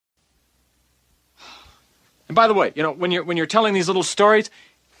And by the way, you know, when you're telling these little stories,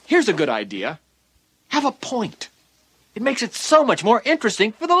 here's a good idea. Have a point. It makes it so much more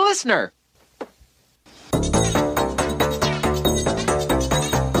interesting for the listener.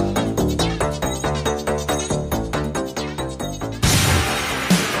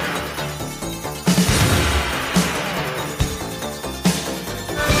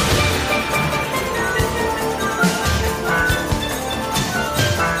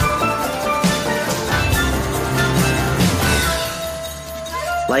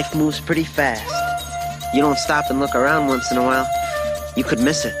 Life moves pretty fast. You don't stop and look around once in a while, you could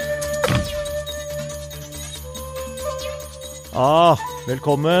miss it.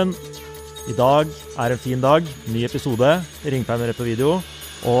 Velkommen. I dag en fin dag, ny episode, Ringperm rett på video.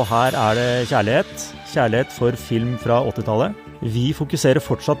 Og her det kjærlighet. Kjærlighet for film fra 80-tallet. Vi fokuserer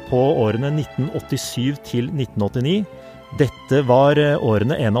fortsatt på årene 1987 til 1989. Dette var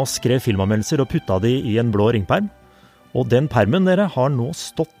årene en av oss skrev filmanmeldelser og putta de I en blå ringperm. Og den permen dere har nå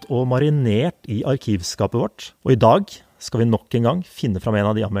stått og marinert I arkivskapet vårt. Og I dag skal vi nok en gang finne fram en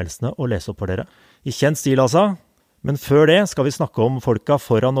av de anmeldelsene og lese opp for dere. I kjent stil altså, men før det skal vi snakke om folka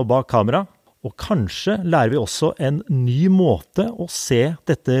foran og bak kamera. Og kanskje lærer vi også en ny måte å se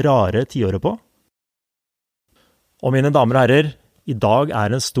dette rare tiåret på. Og mine damer og herrer, I dag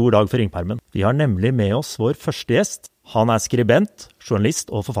en stor dag for ringpermen. Vi har nemlig med oss vår første gjest. Han skribent, journalist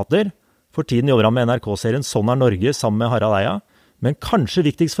og forfatter. For tiden jobber han med NRK-serien Sånn Norge sammen med Harald Eia. Men kanskje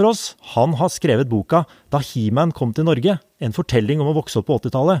viktigst for oss, han har skrevet boka Da He-Man kom til Norge, en fortelling om å vokse opp på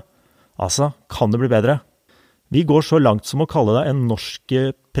 80-tallet. Altså, kan det bli bedre? Vi går så langt som å kalle deg en norsk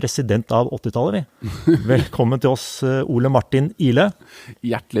president av 80-tallet, vi. Velkommen til oss, Ole Martin Ihle.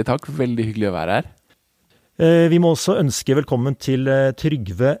 Hjertelig takk, veldig hyggelig å være her. Vi må også ønske velkommen til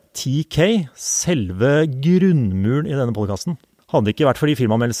Trygve TK, selve grunnmuren I denne podcasten. Hadde det ikke vært for de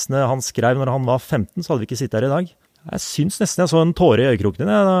filmanmeldelsene han skrev når han var 15, så hadde vi ikke sittet her I dag. Jeg syns nesten jeg så en tåre I øyekroken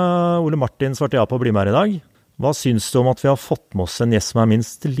da Ole Martin svarte ja på å bli med her I dag. Hva syns du om at vi har fått med oss en gjest som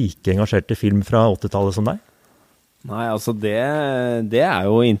minst like engasjert I film fra 80-tallet som deg? Nei, altså det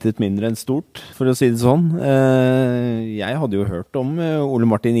jo intet mindre enn stort, for å si det sånn. Jeg hadde jo hørt om Ole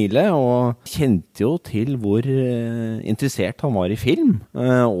Martin Ihle, og kjente jo til hvor interessert han var I film,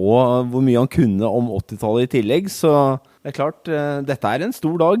 og hvor mye han kunne om 80-tallet I tillegg, så det klart, dette en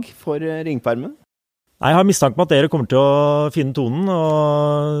stor dag for ringpermen. Jeg har mistanke om at dere kommer til å finne tonen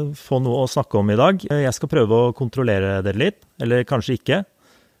og få noe å snakke om I dag. Jeg skal prøve å kontrollere dere litt, eller kanskje ikke.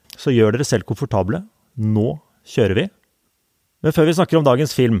 Så gjør dere selv komfortable. Nå kjører vi. Men før vi snakker om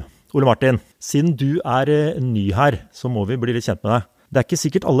dagens film, Ole Martin, siden du ny her, så må vi bli litt kjent med deg. Det ikke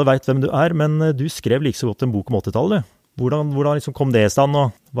sikkert alle vet hvem du men du skrev like så godt en bok om 80-tallet. Hvordan liksom kom det I stand,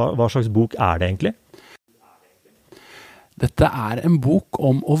 og hva slags bok det egentlig? Dette en bok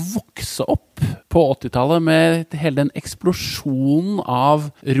om å vokse opp på 80-tallet med hele den eksplosjonen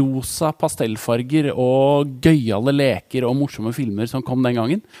av rosa pastellfarger og gøyale leker og morsomme filmer som kom den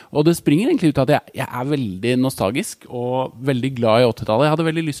gangen. Og det springer egentlig ut av at jeg veldig nostalgisk og veldig glad I 80-tallet. Jeg hadde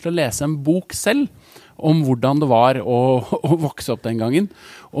veldig lyst til å lese en bok selv om hvordan det var å vokse opp den gangen,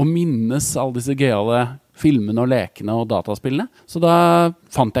 og minnes alle disse gøyale filmene og lekene og dataspillene. Så da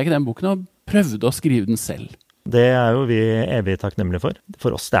fant jeg ikke den boken og prøvde å skrive den selv. Det jo vi evig takknemlige for.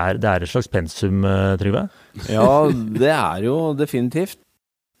 For oss, det et slags pensum, Trygve. Ja, det jo definitivt.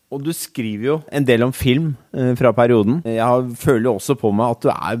 Og du skriver jo en del om film fra perioden. Jeg føler jo også på meg at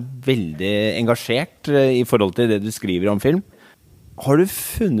du veldig engasjert I forhold til det du skriver om film. Har du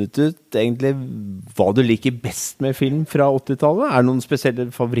funnet ut egentlig hva du liker best med film fra 80-tallet? Det noen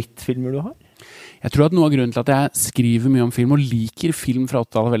spesielle favorittfilmer du har? Jeg tror at noe av grunnen til at jeg skriver mye om film og liker film fra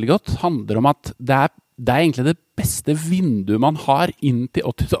 80-tallet veldig godt, handler om at det egentlig det beste vinduet man har inn til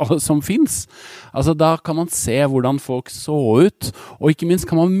 80-tallet som finnes. Altså da kan man se hvordan folk så ut, og ikke minst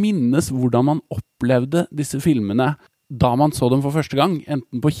kan man minnes hvordan man opplevde disse filmene da man så dem for første gang,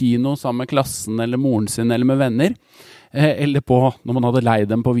 enten på kino sammen med klassen eller moren sin eller med venner, eller på når man hadde leid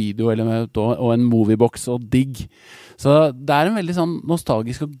dem på video eller og en moviebox og digg. Så det en veldig sånn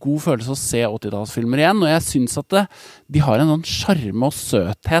nostalgisk og god følelse å se 80-tallsfilmer igjen, og jeg synes at de har en sånn charme og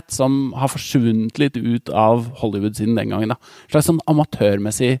søthet som har forsvunnet litt ut av Hollywood siden den gangen. En slags sånn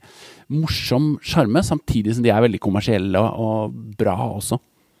amatørmessig morsom charme, samtidig som de veldig kommersielle og bra også.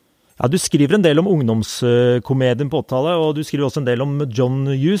 Ja, du skriver en del om ungdomskomedien på 80-tallet, og du skriver også en del om John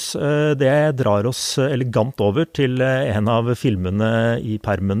Hughes. Det drar oss elegant over til en av filmene I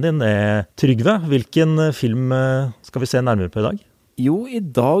permen din, Trygve. Hvilken film skal vi se nærmere på I dag? Jo, i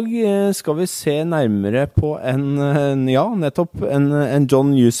dag skal vi se nærmere på en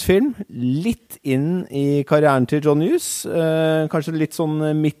John Hughes-film. Litt inn i karrieren til John Hughes. Kanskje litt sånn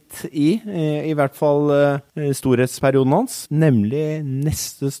midt i hvert fall storhetsperioden hans. Nemlig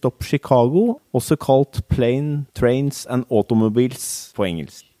Neste stopp Chicago, også kalt Plane, Trains and Automobiles på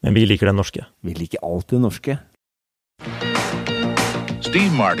engelsk. Men vi liker den norske. Vi liker alltid den norske.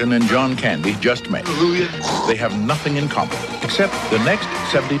 Steve Martin and John Candy just met. They have nothing in common except the next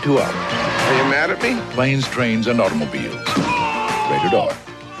 72 hours. Are you mad at me? Planes, Trains, and Automobiles. Rated R.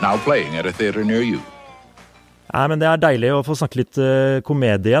 Now playing at a theater near you. Nei, men det deilig å få snakke litt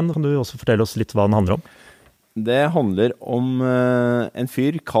komedie igjen. Kan du også fortelle oss litt hva den handler om? Det handler om en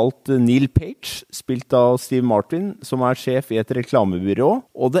fyr kalt Neil Page, spilt av Steve Martin, som sjef i et reklamebyrå,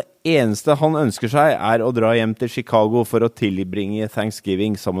 og det eneste han ønsker seg å dra hjem til Chicago for å tilbringe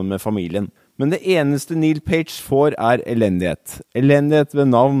Thanksgiving sammen med familien. Men det eneste Neil Page får elendighet. Elendighet ved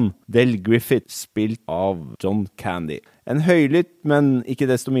navn Del Griffith, spilt av John Candy. En høylytt, men ikke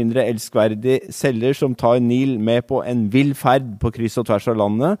desto mindre elskverdig selger som tar Neil med på en vill ferd på kryss og tvers av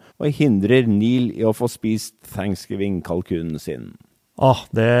landet, og hindrer Neil i å få spist Thanksgiving-kalkunen sin.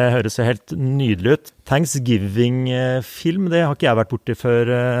 Det høres jo helt nydelig ut. Thanksgiving-film, det har ikke jeg vært borti før,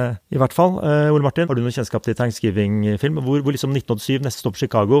 i hvert fall. Ole Martin, har du noe kjennskap til Thanksgiving-film? Hvor liksom 1987, Neste stopp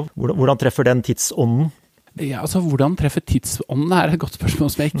Chicago, hvordan treffer den tidsånden? Ja, altså hvordan treffer tidsånden et godt spørsmål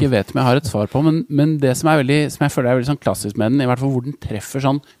som jeg ikke vet om jeg har et svar på, men det som jeg føler veldig sånn klassisk med den, i hvert fall hvor den treffer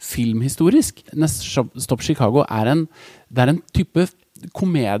sånn filmhistorisk. Neste stopp Chicago det en type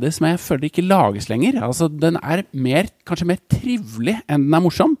komedie som jeg føler ikke lages lenger. Altså, den kanskje mer trivelig enn den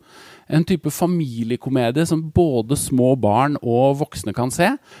morsom. En type familiekomedie som både små barn og voksne kan se,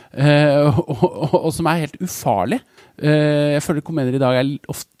 og som helt ufarlig. Jeg føler komedier i dag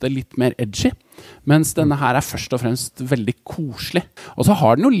ofte litt mer edgy, mens denne her først og fremst veldig koselig. Og så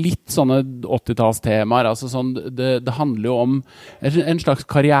har den jo litt sånne 80-tallstemaer, altså sånn, det handler jo om en slags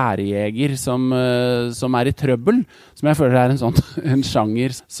karrierejeger som i trøbbel, som jeg føler en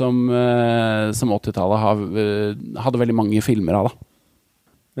sjanger som 80-tallet hadde veldig mange filmer av da.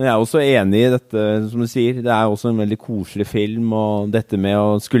 Men jeg også enig i dette, som du sier. Det også en veldig koselig film, og dette med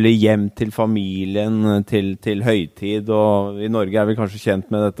å skulle hjem til familien til høytid, og i Norge vi kanskje kjent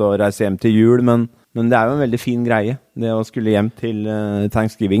med dette å reise hjem til jul, men det jo en veldig fin greie, det å skulle hjem til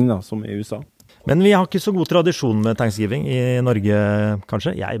Thanksgiving da, som i USA. Men vi har ikke så god tradisjon med Thanksgiving i Norge,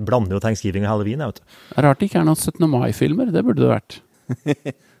 kanskje. Jeg blander jo Thanksgiving og Halloween, jeg vet du. Det rart det ikke noen 17. mai-filmer, det burde det vært.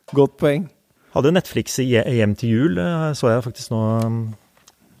 Godt poeng. Hadde Netflix i Hjem til jul, så jeg faktisk nå...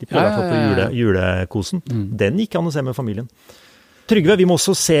 De prøver i hvert fall på julekosen. Den gikk an å se med familien. Trygve, vi må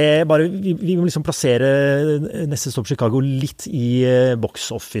også se, vi må liksom plassere Neste stopp Chicago litt i box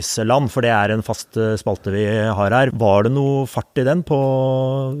office-land, for det en fast spalte vi har her. Var det noe fart i den på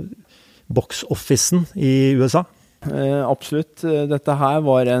box officen i USA? Absolutt. Dette her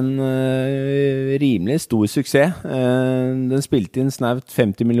var en rimelig stor suksess. Den spilte inn snaut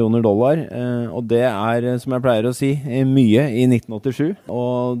 $50 millioner, og det som jeg pleier å si, mye i 1987.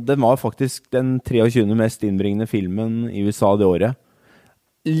 Og den var faktisk den 23. mest innbringende filmen i USA det året.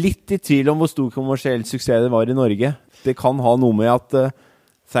 Litt i tvil om hvor stor kommersiell suksess det var i Norge. Det kan ha noe med at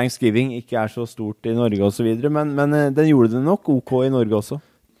Thanksgiving ikke så stort i Norge og så videre, men den gjorde det nok ok i Norge også.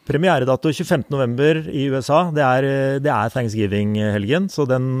 Premieredato 25. november i USA, det Thanksgiving-helgen, så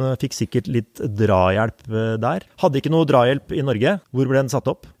den fikk sikkert litt drahjelp der. Hadde ikke noe drahjelp i Norge. Hvor ble den satt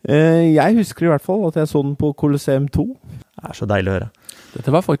opp? Jeg husker i hvert fall at jeg så den på Colosseum 2. Det så deilig å høre.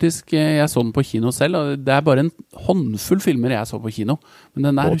 Dette var faktisk, jeg så den på kino selv, og det bare en håndfull filmer jeg så på kino. Men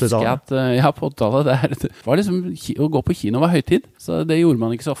den der husker jeg at, på 80-tallet, det var liksom, å gå på kino var høytid, så det gjorde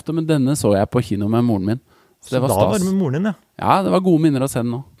man ikke så ofte, men denne så jeg på kino med moren min. Så da var det med moren din, ja? Ja, det var gode minner å se den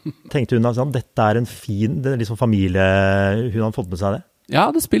nå. Tenkte hun at dette en fin, det liksom familie, hun hadde fått med seg det? Ja,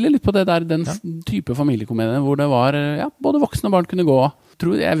 det spiller litt på det der, den type familiekomedie, hvor det var, både voksne og barn kunne gå.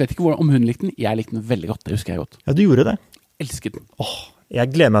 Jeg vet ikke om hun likte den, jeg likte den veldig godt, det husker jeg godt. Ja, du gjorde det? Elsket den.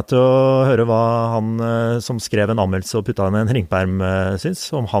 Jeg gleder meg til å høre hva han som skrev en anmeldelse og puttet inn en ringperm syns,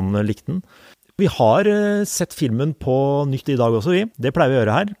 om han likte den. Vi har sett filmen på nytt i dag også, vi. Det pleier vi å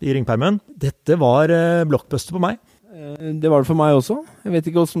gjøre her, i ringpermen. Dette var blockbuster på meg. Det var det for meg også. Jeg vet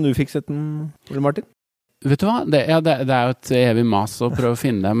ikke hvordan du fikk sett den, Ole Martin? Vet du hva? Det jo et evig mas å prøve å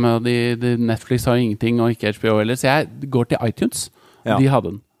finne dem. Og Netflix har ingenting, og ikke HBO heller. Så jeg går til iTunes, og de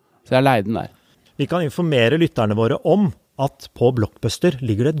hadde den. Så jeg leide den der. Vi kan informere lytterne våre om at på Blockbuster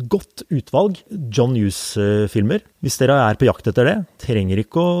ligger det et godt utvalg John Hughes-filmer. Hvis dere på jakt etter det, trenger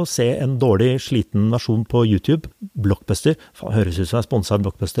ikke å se en dårlig sliten versjon på YouTube. Blockbuster, høres ut som sponset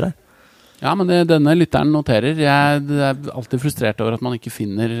Blockbuster her. Ja, men denne lytteren noterer. Jeg er alltid frustrert over at man ikke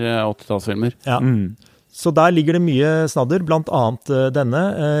finner 80-tallsfilmer. Ja. Så der ligger det mye snadder, blant annet denne.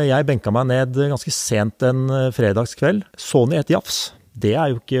 Jeg benka meg ned ganske sent en fredagskveld. Sony et jafs. Det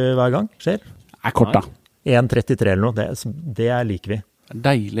er jo ikke hver gang skjer. Er kort da. 1.33 eller noe, det liker vi.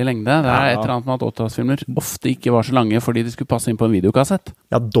 Deilig lengde. Det er et eller annet med at 80-tallsfilmer ofte ikke var så lange fordi de skulle passe inn på en videokassett.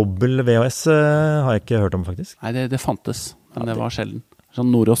 Ja, dobbel VHS har jeg ikke hørt om faktisk. Nei, det fantes, men det var sjelden. Sånn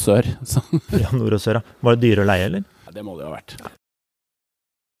nord og sør. Ja, nord og sør, ja. Var det dyre å leie, eller? Ja, det må det jo ha vært.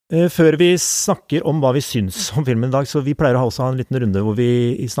 Før vi snakker om hva vi syns om filmen i dag, så vi pleier å også ha en liten runde hvor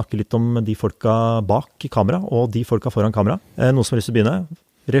vi snakker litt om de folka bak kamera, og de folka foran kamera. Noen som har lyst til å begynne?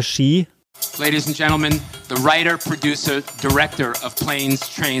 Regi. Ladies and gentlemen, the writer, producer, director of Planes,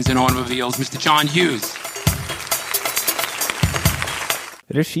 Trains and Automobiles, Mr. John Hughes.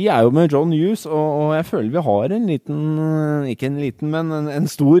 Regi er jo med John Hughes, og jeg føler vi har en liten, ikke en liten, men en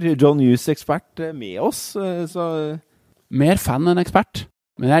stor John Hughes-ekspert med oss. Så. Mer fan enn ekspert,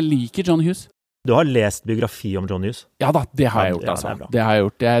 men jeg liker John Hughes. Du har lest biografi om John Hughes? Ja da, det har jeg gjort, altså. Ja, det har jeg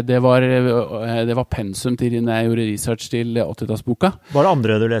gjort. Det var pensum til når jeg gjorde research til 80-tallsboka. Var det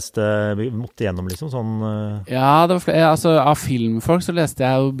andre du leste, måtte gjennom liksom, sånn? Ja, det var flere, altså av filmfolk så leste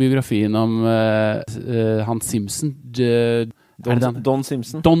jeg jo biografien om Hans Simpson, Don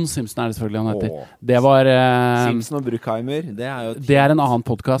Simpson. Don Simpson er det selvfølgelig han heter. Det var Simpson og Bruckheimer. Det er en annen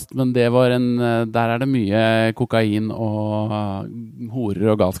podcast, men det var der er det mye kokain og horer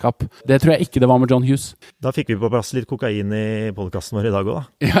og galskap. Det tror jeg ikke det var med John Hughes. Da fikk vi på plass litt kokain i podcasten vår i dag også,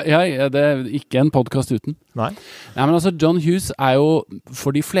 da. Ja, det er ikke en podcast uten. Nei, men altså John Hughes er jo,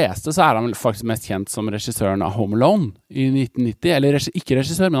 for de fleste så er han faktisk mest kjent som regissøren av Home Alone i 1990, eller ikke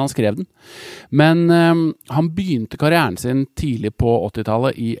regissør, men han skrev den. Men han begynte karrieren sin tidlig på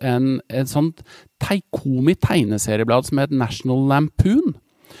 80-tallet i en sånn komi-tegneserieblad som het National Lampoon,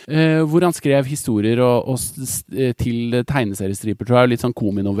 hvor han skrev historier til tegneseriestriper, tror jeg, litt sånn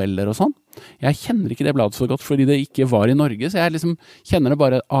kominoveller og sånn. Jeg kjenner ikke det bladet så godt, fordi det ikke var i Norge, så jeg liksom kjenner det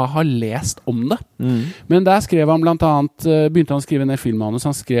bare har lest om det. Men der skrev han blant annet, begynte han å skrive en del filmmanus,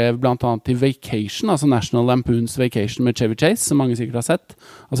 han skrev blant annet til Vacation, altså National Lampoons Vacation med Chevy Chase, som mange sikkert har sett.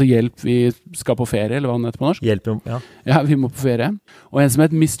 Altså Hjelp, vi skal på ferie, eller hva den heter på norsk. Hjelp, ja. Ja, vi må på ferie. Og en som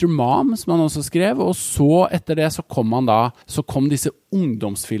het Mr. Mom, som han også skrev, og så etter det så kom disse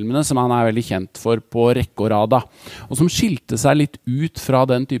ungdomsfilmene som han er veldig kjent for på rekke og rad, og som skilte seg litt ut fra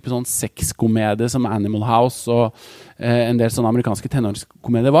den type sånn sexkomedie som Animal House og en del sånne amerikanske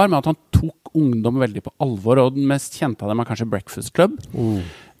tenåringskomedier var, men at han tok ungdom veldig på alvor, og den mest kjente av dem er kanskje Breakfast Club,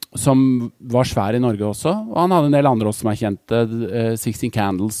 som var svær i Norge også, og han hadde en del andre også som er kjente, 16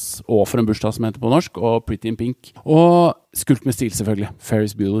 Candles, og For en bursdag som heter på norsk, og Pretty in Pink, og Skult med stil selvfølgelig,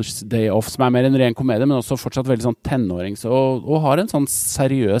 Ferris Bueller's Day Off, som er mer en ren komedie, men også fortsatt veldig sånn tenårings, og har en sånn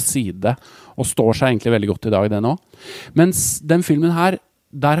seriøs side, og står seg egentlig veldig godt i dag, den også. Mens den filmen her,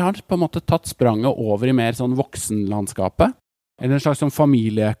 der har han på en måte tatt spranget over i mer sånn voksenlandskapet, eller en slags sånn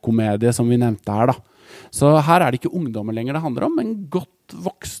familiekomedie som vi nevnte her da. Så her er det ikke ungdommer lenger det handler om, men godt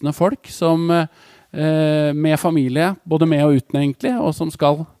voksne folk som med familie, både med og uten egentlig, og som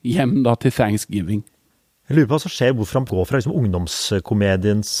skal hjem da til Thanksgiving. Jeg lurer på hva som skjer, hvorfor han går fra liksom,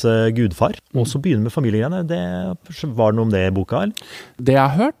 ungdomskomediens gudfar, og så begynner med familiegreiene. Var det noe om det i boka, eller? Det jeg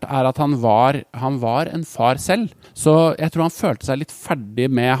har hørt er at han var en far selv, så jeg tror han følte seg litt ferdig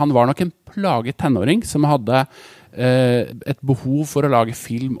med, han var nok en plaget tenåring som hadde et behov for å lage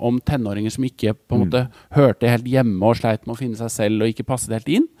film om tenåringer som ikke på en måte hørte helt hjemme og sleit med å finne seg selv og ikke passet helt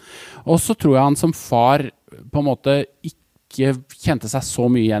inn. Og så tror jeg han som far på en måte ikke kjente seg så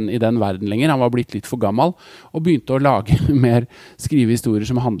mye igjen i den verden lenger. Han var blitt litt for gammel og begynte å skrive historier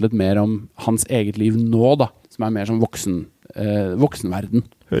som handlet mer om hans eget liv nå da, som er mer som voksenverden.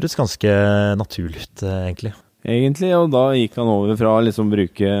 Høres ganske naturlig ut, egentlig. Egentlig, og da gikk han over fra liksom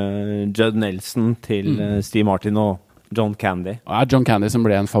bruke Judd Nelson til Steve Martin og John Candy. Ja, John Candy som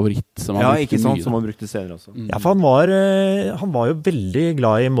ble en favoritt. Som han ikke sant, som han brukte senere også. Ja, for han var jo veldig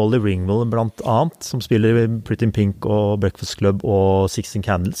glad i Molly Ringwald blant annet, som spiller Pretty in Pink og Breakfast Club og 16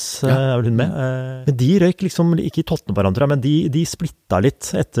 Candles, er vel hun med. Men de røyk liksom ikke i tottene på hverandre, men de splitta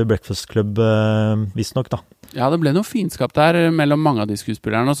litt etter Breakfast Club, visst nok da. Ja, det ble noe finskap der mellom mange av de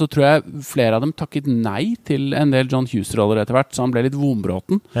skuespillerne, og så tror jeg flere av dem takket nei til en del John Hughes-roller etter hvert, så han ble litt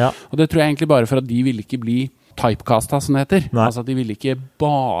vombråten. Ja. Og det tror jeg egentlig bare for at de ville ikke bli typecasta, som det heter. Nei. Altså at de ville ikke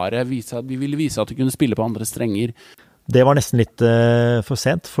bare de ville vise at de kunne spille på andre strenger. Det var nesten litt for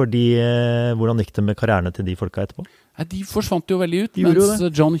sent, fordi hvordan gikk det med karrierne til de folka etterpå? De forsvant jo veldig ut, De gjorde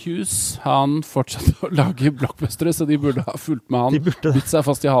mens John Hughes, han fortsatte å lage blockbustere, så de burde ha fulgt med han, bytt seg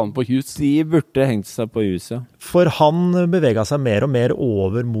fast i halen på Hughes. De burde hengt seg på Hughes, ja. For han beveget seg mer og mer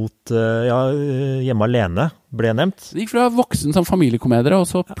over mot, Hjemme alene ble nevnt. Det gikk fra voksen som familiekomedier, og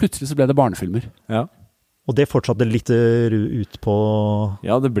så plutselig så ble det barnefilmer. Ja. Og det fortsatte litt ut på...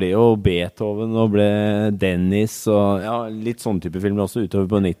 Ja, det ble jo Beethoven og ble Dennis og litt sånne type filmer også utover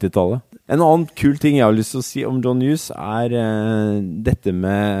på 90-tallet. En annen kul ting jeg har lyst til å si om John Hughes dette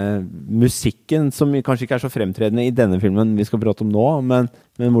med musikken, som kanskje ikke så fremtredende i denne filmen vi skal prate om nå, men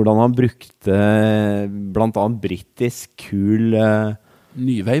hvordan han brukte blant annet britisk kul...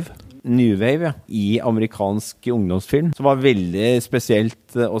 New Wave, ja. I amerikansk ungdomsfilm, som var veldig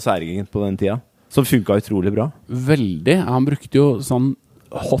spesielt og særegent på den tida. Som funket utrolig bra. Veldig. Han brukte jo sånn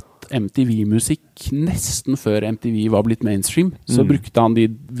hot MTV-musikk nesten før MTV var blitt mainstream. Så brukte han de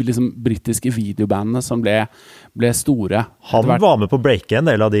liksom britiske videobandene som ble store. Han var med på å breake en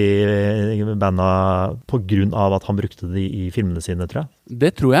del av de bandene på grunn av at han brukte de i filmene sine, tror jeg.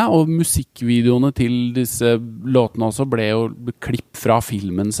 Det tror jeg, og musikkvideoene til disse låtene også ble jo klipp fra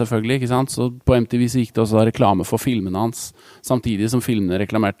filmen selvfølgelig, ikke sant? Så på MTV så gikk det også reklame for filmene hans, samtidig som filmene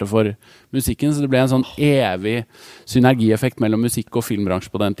reklamerte for musikken, så det ble en sånn evig synergieffekt mellom musikk og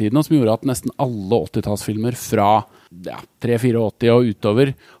filmbransje på den tiden, og som gjorde at nesten alle 80-tallsfilmer fra 3-84 og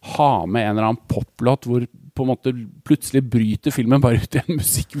utover har med en eller annen poplåt hvor på en måte plutselig bryter filmen bare ut i en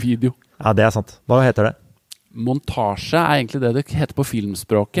musikkvideo. Ja, det sant. Hva heter det? Montasje egentlig det heter på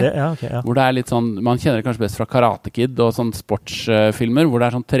filmspråket. Okay. Hvor det litt sånn, man kjenner det kanskje best fra Karate Kid og sånn sportsfilmer, hvor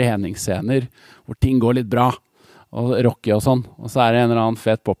det sånn treningsscener, hvor ting går litt bra, og Rocky og sånn. Og så det en eller annen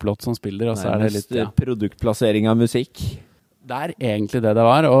fet poplåt som spiller, og så det litt... Produktplassering av musikk. Det egentlig det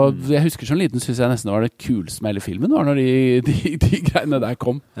var, og jeg husker som liten synes jeg nesten det var det kuleste med hele filmen, var når de greiene der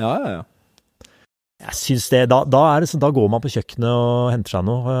kom. Ja. Jeg synes det, da går man på kjøkkenet og henter seg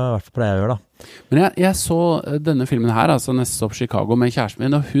noe, i hvert fall pleier jeg å gjøre da. Men jeg så denne filmen her, altså Neste Stopp Chicago med kjæresten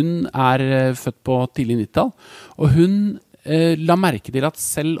min, og hun født på tidlig 90-tall, og hun la merke til at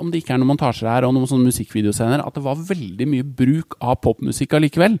selv om det ikke noen montasjer her og noen sånne musikkvideoscener, at det var veldig mye bruk av popmusikk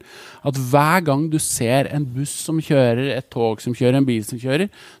allikevel. At hver gang du ser en buss som kjører, et tog som kjører, en bil som kjører,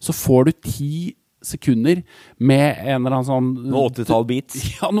 så får du 10 sekunder med en eller annen sånn... Noe 80-tall-beat.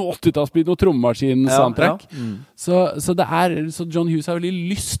 Ja, noe 80-tall-beat, noe trommaskin-soundtrack. Ja. Så John Hughes har veldig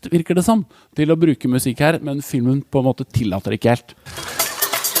lyst, virker det som, til å bruke musikk her, men filmen på en måte tillater ikke helt.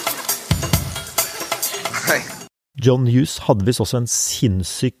 John Hughes hadde visst også en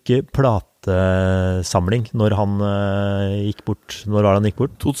sinnssyk platesamling når han gikk bort. Når var det han gikk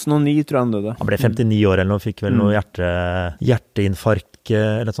bort? 2009 tror jeg han døde. Han ble 59 år eller noe, fikk vel noe hjerteinfarkt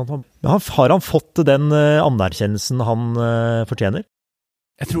eller et sånt. Men har han fått den anerkjennelsen han fortjener?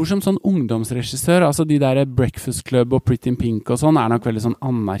 Jeg tror som sånn ungdomsregissør, altså de der Breakfast Club og Pretty in Pink og sånn, nok veldig sånn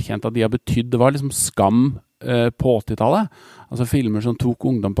anerkjent at de har betydd. Det var liksom skam på 80-tallet. Altså filmer som tok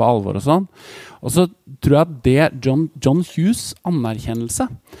ungdom på alvor og sånn. Og så tror jeg at det John Hughes anerkjennelse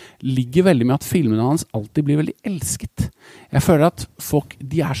ligger veldig med at filmene hans alltid blir veldig elsket. Jeg føler at folk,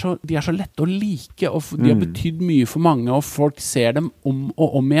 de er så lette å like, og de har betydd mye for mange, og folk ser dem om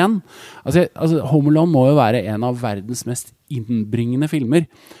og om igjen. Altså Home Alone må jo være en av verdens mest innbringende filmer,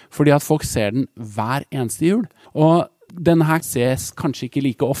 fordi at folk ser den hver eneste jul. Og denne her ses kanskje ikke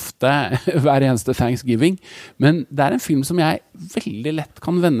like ofte hver eneste Thanksgiving, men det en film som jeg veldig lett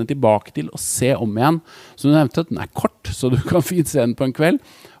kan vende tilbake til og se om igjen. Som du nevnte, den kort, så du kan fint se den på en kveld.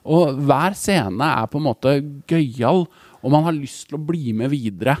 Og hver scene på en måte gøyal, og man har lyst til å bli med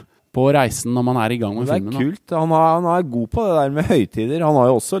videre på reisen når man i gang med filmen. Det kult. Han god på det der med høytider. Han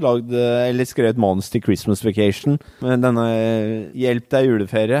har jo også skrevet manus til Christmas Vacation, med denne Hjelp deg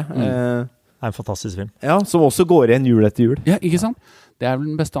juleferie. En fantastisk film. Ja, som også går igjen jul etter jul. Ja, ikke sant? Det vel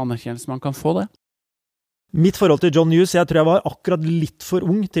den beste anerkjennelsen man kan få, det. Mitt forhold til John Hughes, jeg tror jeg var akkurat litt for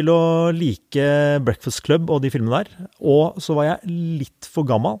ung til å like Breakfast Club og de filmene der. Og så var jeg litt for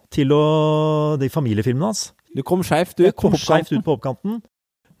gammel til de familiefilmene hans. Du kom skjevt ut. Jeg kom skjevt ut på oppkanten.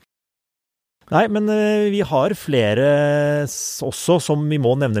 Nei, men vi har flere også som vi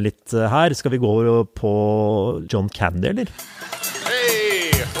må nevne litt her. Skal vi gå på John Candy, eller?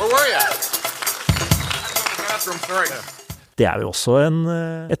 Hey, where were you? Det jo også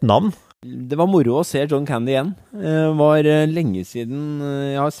et navn. Det var moro å se John Candy igjen. Det var lenge siden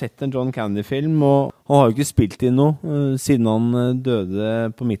jeg har sett en John Candy-film, og han har jo ikke spilt inn noe siden han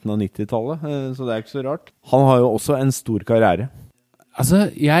døde på midten av 90-tallet, så det ikke så rart. Han har jo også en stor karriere. Altså,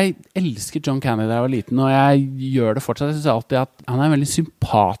 jeg elsket John Candy da jeg var liten, og jeg gjør det fortsatt. Jeg synes alltid at han en veldig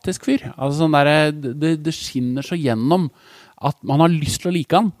sympatisk fyr. Altså, sånn der, det skinner så gjennom at man har lyst til å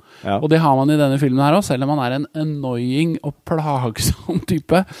like han. Ja. Og det har man i denne filmen her også. Selv om han en annoying og plagsom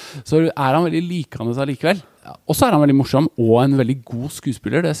type, så han veldig likende allikevel. Og så han veldig morsom, og en veldig god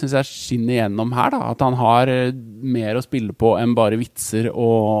skuespiller. Det synes jeg skinner igjennom her, da. At han har mer å spille på enn bare vitser,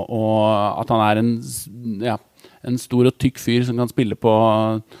 og at han en stor og tykk fyr som kan spille på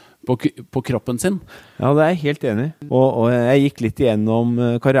kroppen sin. Ja, det er jeg helt enig. Og jeg gikk litt igjennom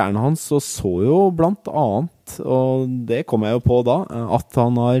karrieren hans, og så jo blant annet, og det kom jeg jo på da, at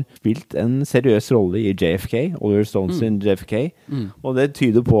han har spilt en seriøs rolle i JFK, Oliver Stone sin JFK, og det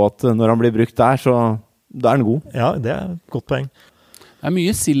tyder på at når han blir brukt der, så da er han god. Ja, det er et godt poeng. Det er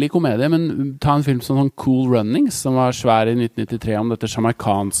mye silly komedie, men ta en film som sånn Cool Runnings, som var svær i 1993 om dette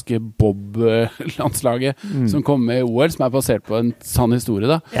jamaikanske bob-landslaget som kom med i OL, som basert på en sann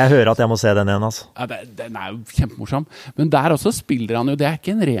historie da. Jeg hører at jeg må se den igjen, altså. Ja, den er jo kjempemorsom. Men der også spiller han jo, det er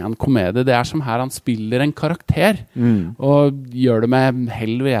ikke en ren komedie, det er som her han spiller en karakter, og gjør det med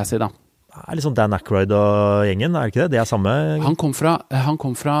hell, vil jeg si da. Det er litt sånn Dan Aykroyd og gjengen, er det ikke det? Det er samme... Han kom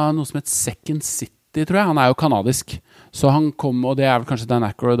fra noe som het Second City, tror jeg. Han er jo kanadisk. Så han kom, og det er vel kanskje Dan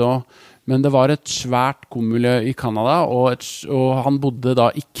Aykroyd også, men det var et svært komiljø i Kanada, og han bodde da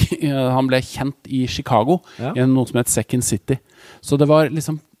ikke, han ble kjent i Chicago, gjennom noe som het Second City. Så det var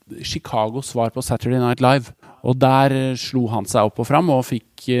liksom Chicagos svar på Saturday Night Live. Og der slo han seg opp og fram, og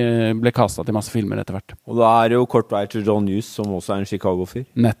ble kastet til masse filmer etter hvert. Og da er det jo kort vei til John Hughes, som også er en Chicago-fyr.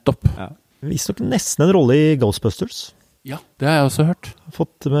 Nettopp. Ja. Visste nok nesten en rolle i Ghostbusters. Ja, det har jeg også hørt.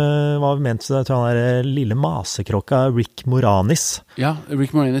 Fått med, hva vi mente, jeg tror han er lille masekrokka Rick Moranis. Ja,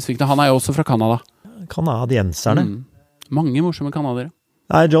 Rick Moranis fikk det. Han er jo også fra Kanada. Kanadienserne. Mange morsomme kanadiere.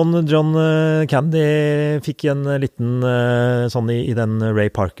 Nei, John Candy fikk en liten sånn i den Ray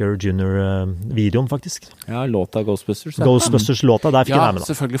Parker Jr.-videoen, faktisk. Ja, låta Ghostbusters. Ghostbusters-låta, der fikk jeg være med da.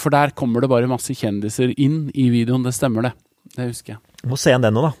 Ja, selvfølgelig, for der kommer det bare masse kjendiser inn i videoen, det stemmer det. Det husker jeg. Må se en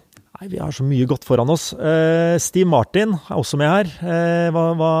den nå da. Nei, vi har så mye godt foran oss. Steve Martin er også med her.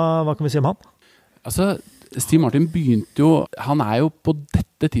 Hva kan vi si om han? Altså, Steve Martin begynte jo, han er jo på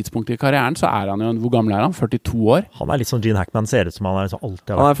dette tidspunktet i karrieren, så er han jo, hvor gammel er han? 42 år? Han er litt som Gene Hackman, ser ut som han er liksom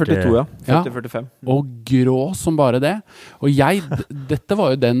alltid har vært... Han er 42, ja. 40-45. Og grå som bare det. Og dette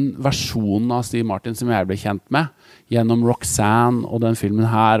var jo den versjonen av Steve Martin som jeg ble kjent med, gjennom Roxanne og den filmen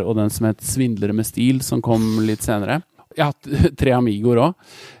her, og den som het Svindlere med stil, som kom litt senere. Jeg har hatt 3 Amigoer også,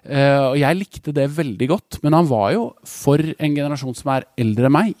 og jeg likte det veldig godt, men han var jo, for en generasjon som er eldre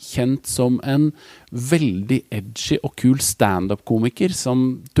enn meg, kjent som en veldig edgy og kul stand-up-komiker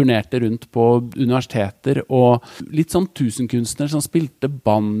som turnerte rundt på universiteter, og litt sånn tusenkunstner som spilte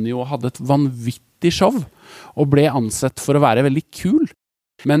banjo og hadde et vanvittig show, og ble ansett for å være veldig kul.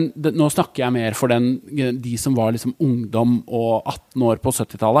 Men nå snakker jeg mer for de som var liksom ungdom og 18 år på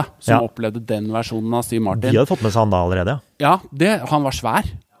 70-tallet, som opplevde den versjonen av Steve Martin. De hadde fått med seg han da allerede, ja. Ja, han var svær.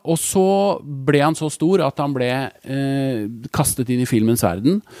 Og så ble han så stor at han ble kastet inn i filmens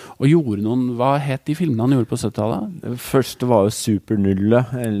verden, og gjorde hva het de filmene han gjorde på 70-tallet? Det første var jo Supernulle,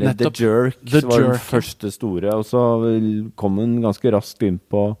 eller Nettopp. The Jerk var den første store, og så kom den ganske raskt inn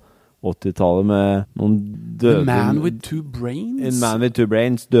på 80-tallet med noen døde... A Man with Two Brains? A Man with Two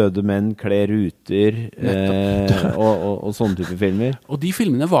Brains, døde menn, kler ruter, og sånne type filmer. Og de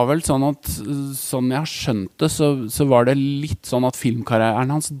filmene var vel sånn at, sånn jeg har skjønt det, så var det litt sånn at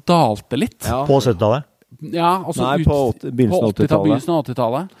filmkarrieren hans dalte litt. Ja. På 70-tallet? Ja, altså på begynnelsen av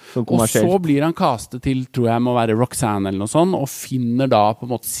 80-tallet. Og så blir han kastet til, tror jeg må være Roxanne eller noe sånt, og finner da på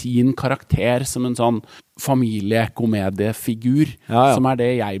en måte sin karakter som en sånn familiekomediefigur, som er det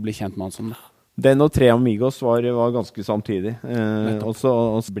jeg ble kjent med han som. Den og 3 Amigos var ganske samtidig. Og så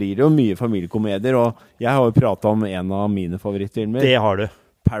blir det jo mye familiekomedier, og jeg har jo pratet om en av mine favorittfilmer. Det har du.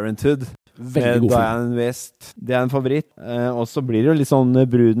 Parenthood. Veldig god film. Diane West. Det er en favoritt. Og så blir det jo litt sånn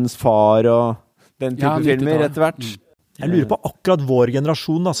Brudens far og den type filmer etter hvert. Jeg lurer på akkurat vår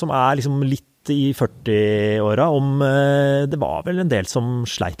generasjon da, som er liksom litt i 40-åra, om det var vel en del som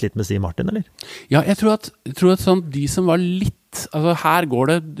sleit litt med Steve Martin, eller? Ja, jeg tror at sånn, de som var litt, altså her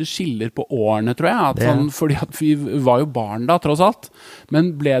går det skiller på årene, tror jeg, sånn, fordi at vi var jo barn da, tross alt,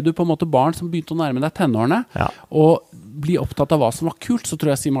 men ble du på en måte barn som begynte å nærme deg tenårene, og bli opptatt av hva som var kult, så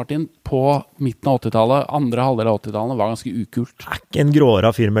tror jeg Steve Martin på midten av 80-tallet, andre halvdel av 80-tallet, var ganske ukult. Ikke en gråra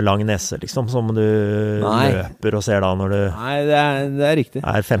fyr med lang nese, liksom, som du løper og ser da når du... Nei, det er riktig.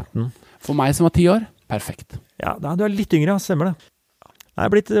 Er 15. For meg som var 10 år, perfekt. Ja, du er litt yngre, stemmer det. Jeg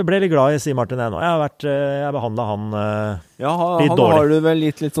ble litt glad i Steve Martin nå. Jeg behandlet han litt dårlig. Har du vel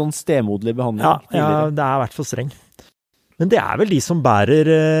litt sånn stemoderlig behandling? Ja, det er vært for streng. Men det vel de som bærer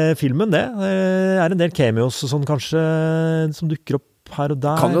filmen, det. Det en del cameos og sånn kanskje, som dukker opp her og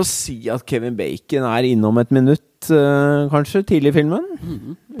der. Kan jo si at Kevin Bacon innom et minutt, kanskje, tidlig i filmen,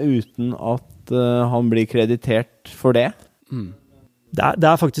 uten at han blir kreditert for det.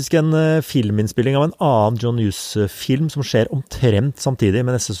 Det faktisk en filminnspilling av en annen John Hughes-film som skjer omtrent samtidig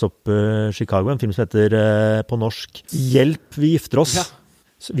med Neste stopp Chicago, en film som heter på norsk Hjelp, vi gifter oss. Ja.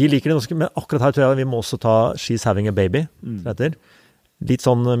 Vi liker det norske, men akkurat her tror jeg vi må også ta She's Having a Baby, som heter. Litt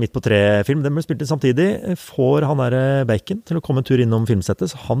sånn midt på tre-film. Den ble spilt inn samtidig. Får han der Bacon til å komme en tur innom filmsettet,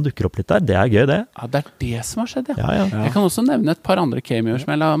 så han dukker opp litt der. Det gøy, det. Ja, det det som har skjedd, ja. Jeg kan også nevne et par andre cameoer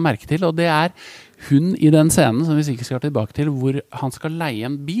som jeg la merke til, og det hun i den scenen, som vi sikkert skal tilbake til, hvor han skal leie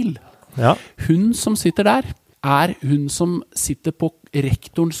en bil. Ja. Hun som sitter der, hun som sitter på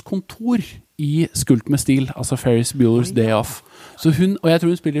rektorens kontor i Skult med stil, altså Ferris Bueller's Day Off. Så og jeg tror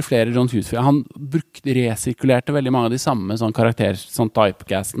hun spiller flere John Hughes. Han resirkulerte veldig mange av de samme sånn karakterer, sånn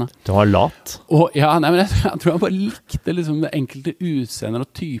typecastene. Det var lat. Og, men jeg tror han bare likte liksom det enkelte utseender og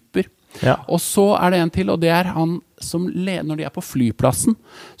typer. Ja. Og så det en til, og det han som når de på flyplassen,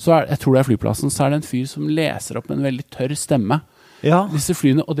 jeg tror det flyplassen, så det en fyr som leser opp med en veldig tørr stemme. Ja. Disse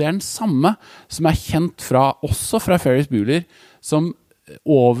flyene, og det den samme som kjent også fra Ferris Bueller, som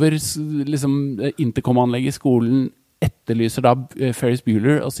over liksom, intercom-anlegget i skolen etterlyser da Ferris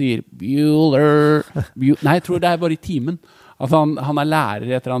Bueller og sier Bueller. Nei, jeg tror det bare i timen. At han lærer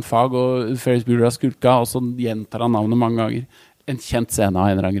i et eller annet fag, og Ferris Bueller har skulka, og så gjentar han navnet mange ganger. En kjent scene av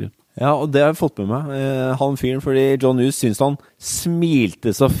en eller annen grunn. Ja, og det har jeg fått med meg, han fyren, fordi John Hughes synes han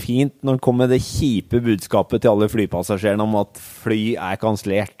smilte så fint når han kom med det kjipe budskapet til alle flypassasjerene om at fly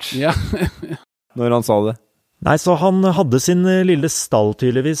kansellert. Ja. Når han sa det. Nei, så han hadde sin lille stall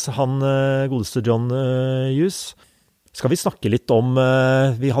tydeligvis, han godeste John Hughes. Skal vi snakke litt om,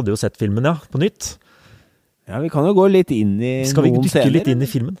 vi hadde jo sett filmen, på nytt. Ja, vi kan jo gå litt inn i noen scener. Skal vi dykke litt inn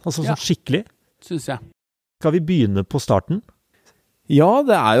i filmen, altså sånn skikkelig? Synes jeg. Skal vi begynne på starten? Ja,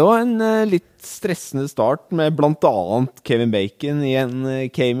 det jo en litt stressende start med blant annet Kevin Bacon i en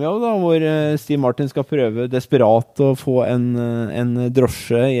cameo da, hvor Steve Martin skal prøve desperat å få en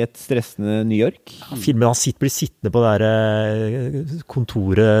drosje i et stressende New York. Filmen blir sittende på det der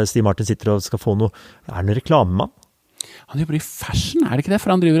kontoret Steve Martin sitter og skal få noe. Det en reklamemann? Han jobber i fashion, det ikke det?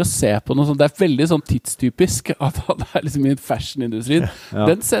 For han driver og ser på noe sånt. Det veldig sånn tidstypisk at han liksom i fashion-industrien. Ja.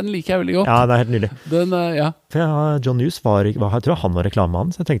 Den scenen liker jeg veldig godt. Ja, det helt nydelig. Ja. For John Hughes jeg tror han var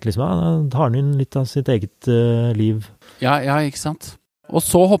reklamemann, så jeg tenkte liksom, tar han inn litt av sitt eget liv. Ja, ikke sant? Og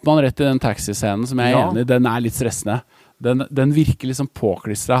så hopper man rett i den taxiscenen som jeg enig i, den litt stressende. Den virker liksom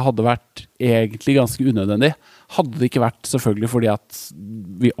påklistret, hadde vært egentlig ganske unødvendig. Hadde det ikke vært selvfølgelig fordi at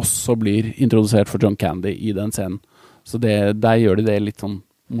vi også blir introdusert for John Candy i den scenen. Så der gjør de det litt sånn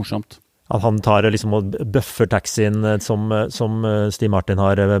morsomt. At han tar liksom og bøffer taxien som Steve Martin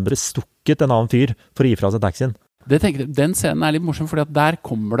har bestukket en annen fyr for å gi fra seg taxien. Den scenen litt morsom, fordi at der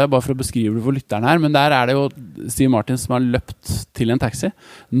kommer det, bare for å beskrive det for lytteren her, men der det jo Steve Martin som har løpt til en taxi,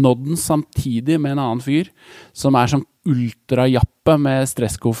 nådd den samtidig med en annen fyr, som sånn ultrajappe med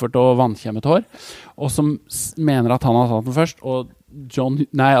stresskoffert og vannkjemmet hår, og som mener at han har tatt den først, og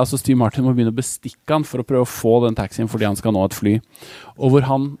Steve Martin må begynne å bestikke han for å prøve å få den taxien fordi han skal nå et fly. Og hvor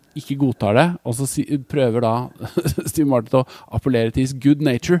han ikke godtar det, og så prøver da Steve Martin å appellere til his good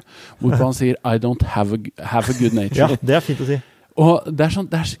nature, hvorpå han sier I don't have a good nature. Ja, det fint å si. Og det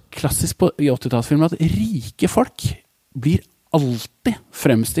klassisk i 80-tallsfilmer at rike folk blir alltid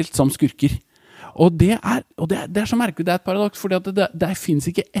fremstilt som skurker. Og det så merkelig, det et paradoks, fordi at det finnes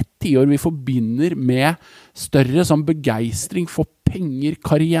ikke ett tiår vi forbinder med større som begeistring for penger,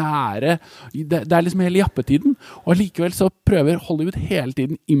 karriere. Det liksom hele jappetiden. Og likevel så prøver Hollywood hele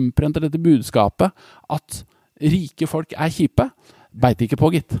tiden innprente dette budskapet at rike folk kjipe. Beit ikke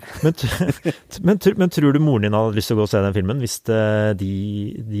på, gitt. Men tror du moren din hadde lyst til å gå og se den filmen hvis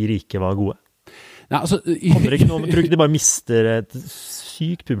de rike var gode? Nei, altså, tror ikke de bare mister et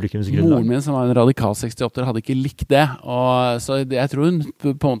sykt publikumsgrunnlag? Moren min, som var en radikal 68, hadde ikke likt det. Så jeg tror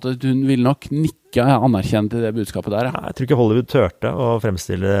hun ville nok nikke anerkjenne til det budskapet der. Ja. Nei, jeg tror ikke Hollywood tørte å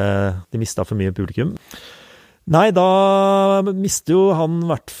fremstille de mistet for mye publikum. Nei, da mister jo han i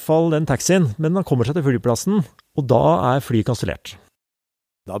hvert fall den taxien, men han kommer seg til flyplassen, og da flyet kansellert.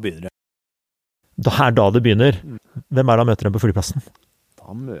 Da begynner det. Da da det begynner. Hvem det han møter dem på flyplassen?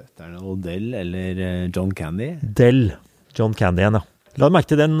 Da møter han Odell eller John Candy. John Candy igjen, ja. La deg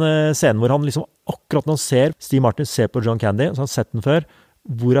merke til den scenen hvor han liksom akkurat når han Steve Martin ser på John Candy, så har han sett den før.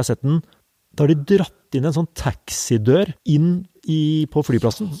 Hvor har sett den? Da har de dratt inn en sånn taxidør inn på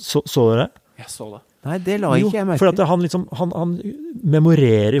flyplassen. Så dere? Jeg så det. Nei, det la ikke jeg merke for at han liksom, han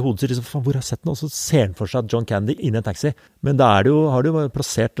memorerer i hodet sitt, liksom, faen, hvor har jeg sett den? Og så ser han for seg John Candy inn i en taxi. Men da har du jo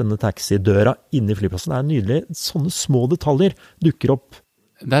plassert denne taxidøra inne i flyplassen. Det er nydelig. Sånne små detaljer dukker opp.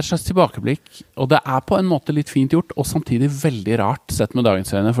 Det er et slags tilbakeblikk, og det er på en måte litt fint gjort, og samtidig veldig rart sett med dagens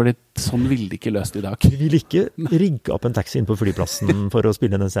øyne, fordi sånn ville de ikke løst i dag. Vi vil ikke rigge opp en taxi inn på flyplassen for å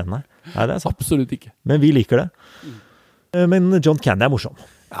spille denne scenen her. Nei, det er sant. Absolutt ikke. Men vi liker det. Men John Candy er morsom.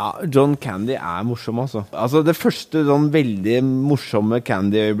 Ja, John Candy er morsom, altså. Altså, det første sånn veldig morsomme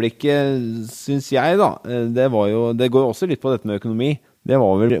Candy-øyeblikket, synes jeg da, det går jo også litt på dette med økonomi. Det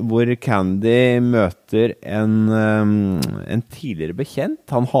var vel hvor Candy møter en tidligere bekjent.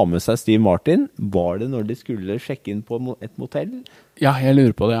 Han har med seg Steve Martin. Var det når de skulle sjekke inn på et motell? Ja, jeg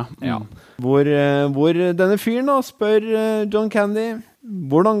lurer på det, ja. Hvor denne fyren da spør John Candy,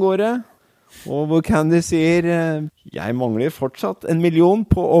 hvordan går det? Og hvor Candy sier, jeg mangler fortsatt 1 million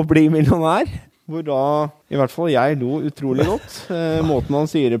på å bli millionær. Hvor da, i hvert fall jeg lo utrolig godt. Måten han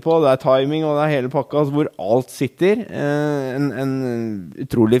sier det på, det er timing og det er hele pakka, altså hvor alt sitter. En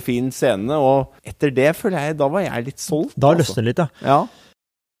utrolig fin scene, og etter det føler jeg, da var jeg litt solgt. Da løsner det litt, ja.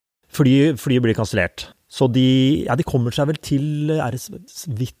 Flyet blir kansellert. Så de kommer seg vel til, er det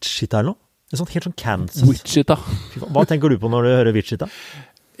Wichita eller noe? Det er sånn, helt sånn Kansas. Wichita. Hva tenker du på når du hører Wichita?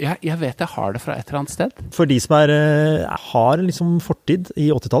 Jeg vet jeg har det fra et eller annet sted. For de som har liksom fortid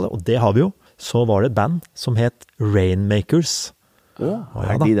i 80-tallet, og det har vi jo, så var det et band som het Rainmakers.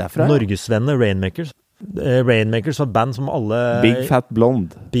 Er de derfra? Norgesvennene Rainmakers. Rainmakers var et band som alle... Big Fat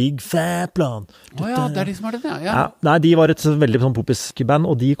Blonde. Big Fat Blonde. Ja, det er de som har det, ja. Nei, de var et veldig sånn popisk band,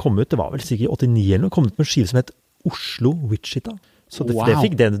 og de kom ut, det var vel sikkert i 89 eller noe, kom ut med en skive som het Oslo Wichita. Så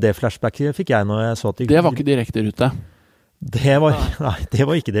det flashbacket fikk jeg når jeg så at de... Det var ikke direkte rute. Det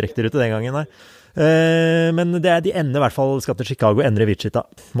var ikke direkte rute den gangen, nei. Men de ender i hvert fall, skal til Chicago, ender i Wichita.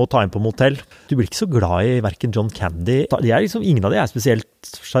 Må ta inn på motell. Du blir ikke så glad i hverken John Candy. Ingen av de er spesielt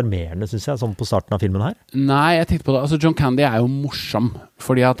charmerende, synes jeg, sånn på starten av filmen her. Nei, jeg tenkte på det. Altså, John Candy er jo morsom,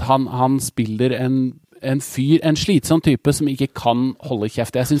 fordi at han spiller en slitsom type som ikke kan holde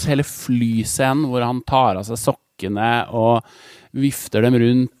kjeft. Jeg synes hele flyscenen hvor han tar av seg sokkene og vifter dem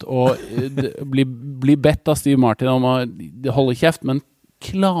rundt og blir bedt av Steve Martin om å holde kjeft, men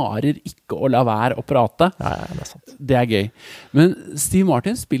klarer ikke å la være å prate. Ja, det er sant. Det er gøy. Men Steve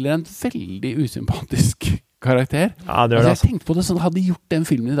Martin spiller en veldig usympatisk karakter. Ja, det gjør det. Jeg tenkte på det sånn, hadde de gjort den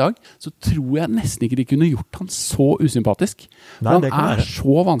filmen i dag, så tror jeg nesten ikke de kunne gjort han så usympatisk. Nei, han er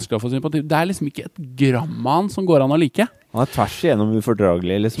så vanskelig å få sympati. Det er liksom ikke et gram av han som går an å like. Han er tvers igjennom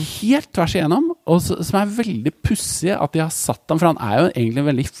ufordragelig, liksom. Helt tvers igjennom, og som er veldig pussig at de har satt ham, for han er jo egentlig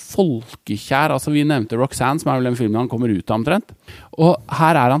veldig folkekjær. Altså, vi nevnte Roxanne, som er vel den filmen han kommer ut av omtrent. Og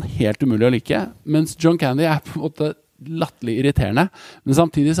her er han helt umulig å like, mens John Candy er på en måte latterlig irriterende, men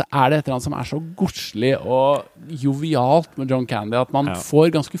samtidig så er det et eller annet som er så godslig og jovialt med John Candy at man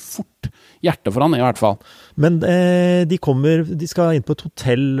får ganske fort hjerte for han, i hvert fall. Men de skal inn på et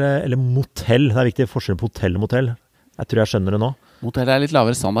hotell, eller motell, det er viktig forskjell på hotell og motell. Jeg tror jeg skjønner det nå. Motellet er litt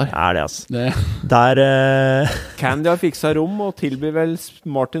lavere standard. Ja, det altså. Candy har fiksa rom og tilbyr vel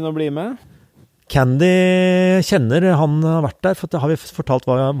Martin å bli med? Candy kjenner han har vært der, for har vi fortalt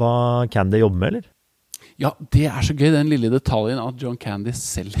hva Candy jobber med, eller? Ja, det er så gøy, den lille detaljen at John Candy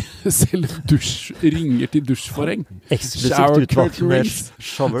selv ringer til dusjforheng. Eksklusivt utvalgt med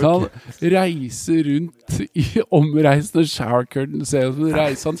shower. Han reiser rundt i omreisende shower curtain.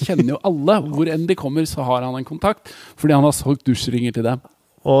 Han kjenner jo alle. Hvor enn de kommer, så har han en kontakt, fordi han har solgt dusjringer til dem.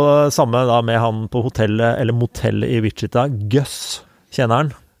 Og samme da med han på hotellet, eller motellet i Wichita, Gus, kjenner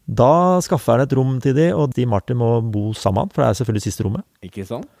han. Da skaffer han et rom til de, og de Martin må bo sammen, for det er selvfølgelig siste rommet. Ikke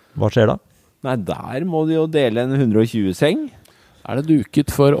sant? Hva skjer da? Nei, der må de jo dele en 120-seng. Er det duket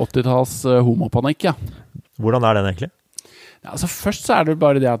for 80-talls homopanikk, ja. Hvordan er den egentlig? Ja, altså først så er det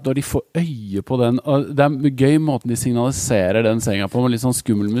bare det at når de får øye på den, og det er gøy måten de signaliserer den senga på med litt sånn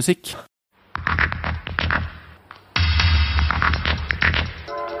skummel musikk.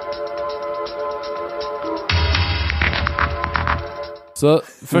 Så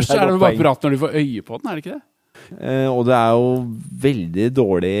først er det bare prat når de får øye på den, er det ikke det? Og det er jo veldig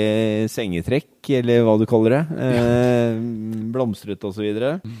dårlig sengetrekk, eller hva du kaller det. Blomstret og så videre.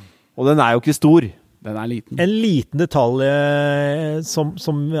 Og den er jo ikke stor. Den er liten. En liten detalj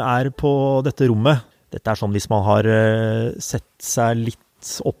som er på dette rommet. Dette er sånn hvis man har sett seg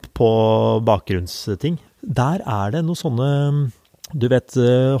litt opp på bakgrunnsting. Der er det noen sånne, du vet,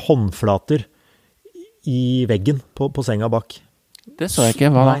 håndflater i veggen på senga bak. Det så jeg ikke,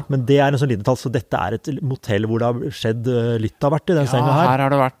 hva da? Nei, men det er en sånn liten detalj, så dette er et motell hvor det har skjedd litt av hvert i den senga her. Ja, her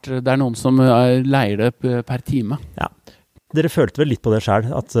har det vært, det er noen som leier det per time. Ja. Dere følte vel litt på det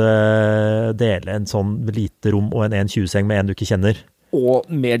selv, at dele en sånn lite rom og en 1,20-seng med en du ikke kjenner. Og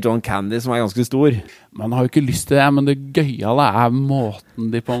med John Candy, som ganske stor. Man har jo ikke lyst til det, men det gøyale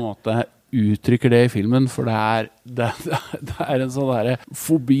måten de på en måte uttrykker det i filmen, for det er en sånn der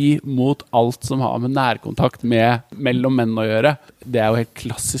fobi mot alt som har med nærkontakt mellom menn å gjøre. Det jo helt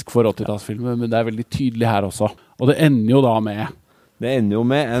klassisk for 80-tallsfilmer, men det veldig tydelig her også. Og det ender jo da med Det ender jo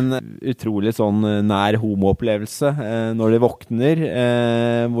med en utrolig sånn nær homoopplevelse når de våkner,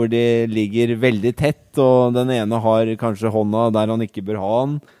 hvor de ligger veldig tett, og den ene har kanskje hånda der han ikke bør ha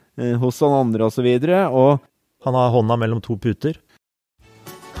den, hos den andre og så videre, og han har hånda mellom 2 puter.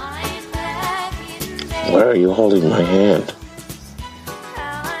 Why are you holding my hand?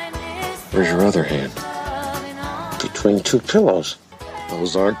 Where's your other hand? Between 2 pillows.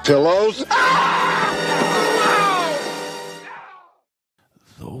 Those aren't pillows.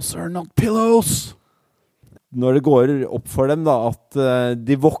 Those are not pillows. Når det går opp for dem da, at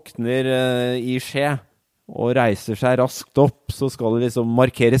de våkner i skje og reiser seg raskt opp, så skal det liksom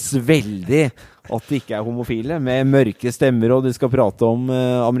markeres veldig at de ikke homofile, med mørke stemmer, og de skal prate om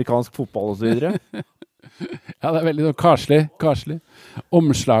amerikansk fotball og så videre. Ja, det veldig sånn karslig.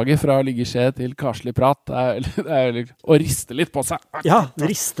 Omslaget fra liggeskje til karslig prat, det veldig, å riste litt på seg. Ja,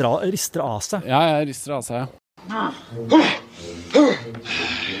 rister av seg. Ja, jeg rister av seg, ja.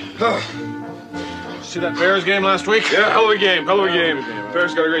 See that Bears game last week? Yeah, hell of a game.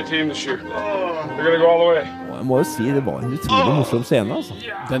 Bears got a great team this year. They're going to go all the way. Jeg må jo si, det var en utrolig morsom scene, altså.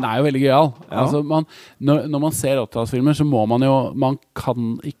 Den jo veldig gøyal. Ja. Altså, når man ser 80-tallsfilmer, så må man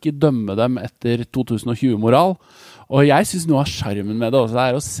kan ikke dømme dem etter 2020-moral. Og jeg synes noe av charmen med det også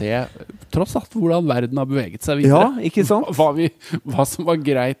å se, tross alt, hvordan verden har beveget seg videre. Ja, ikke sant? Hva som var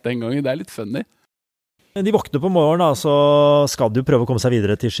greit den gangen, det litt funny. De våkner på morgenen, da, så skal de jo prøve å komme seg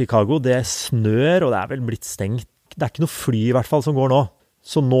videre til Chicago. Det snør, og det vel blitt stengt. Det ikke noe fly i hvert fall som går nå.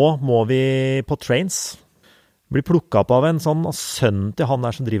 Så nå må vi på trains. Bli plukket opp av en sånn sønn til han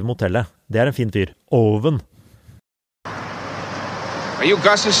der som driver motellet. Det en fin fyr. Owen. Are you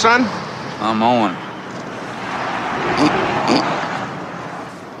Gus's son? I'm Owen.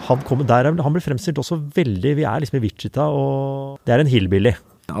 Han blir fremstilt også veldig, vi liksom i Wichita, og det en hillbilly.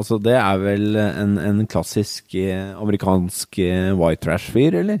 Altså, det vel en klassisk amerikansk white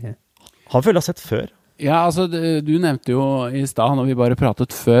trash-fyr, eller? Han føler jeg har sett før. Ja, altså, du nevnte jo i sted, når vi bare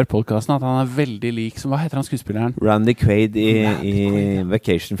pratet før podcasten, at han veldig lik, hva heter han skuespilleren? Randy Quaid i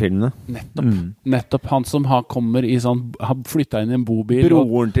Vacation-filmene. Nettopp han som kommer i sånn, har flyttet inn i en bobil.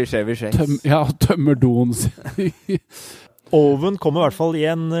 Broren til Chevy Chase. Tømmer doen sin. Owen kommer i hvert fall i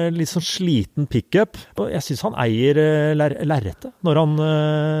en litt sånn sliten pick-up. Jeg synes han eier lerretet når han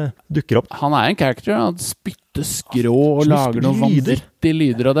dukker opp. Han en character, han spytter skrå og lager noen vanvittige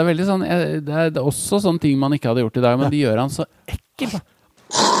lyder, og det veldig sånn, det også sånne ting man ikke hadde gjort i dag, men de gjør han så ekkel.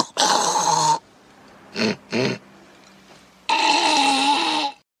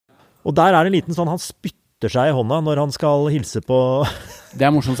 Og der en liten sånn, han spytter seg i hånda når han skal hilse på det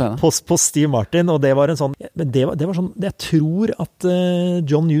morsom scene. På Steve Martin, og det var en sånn, men det var sånn, jeg tror at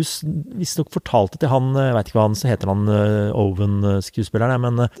John Hughes visst nok fortalte til han, jeg vet ikke hva han heter, han Owen-skuespilleren,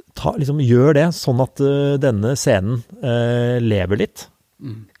 men gjør det, sånn at denne scenen lever litt.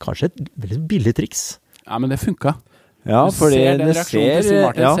 Kanskje et veldig billig triks. Ja, men det funket. Ja, fordi den reaksjonen til Steve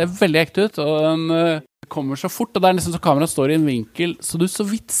Martin ser veldig ekte ut, og den kommer så fort, og det nesten så kameraet står i en vinkel, så du så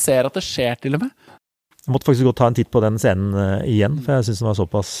vidt ser at det skjer til og med. Jeg måtte faktisk gå ta en titt på den scenen igjen, for jeg synes den var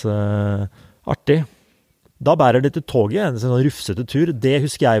såpass artig. Da bærer det til toget, en sånn rufsete tur. Det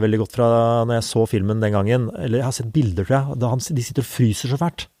husker jeg veldig godt fra når jeg så filmen den gangen. Eller jeg har sett bilder, tror jeg. De sitter og fryser så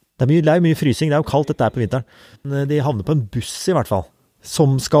fælt. Det er mye frysing, det jo kaldt dette på vinteren. De havner på en buss i hvert fall,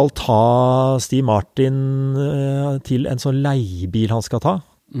 som skal ta Steve Martin til en sånn leiebil han skal ta.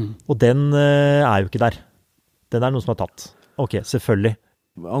 Og den jo ikke der. Den noen som har tatt. Ok, selvfølgelig.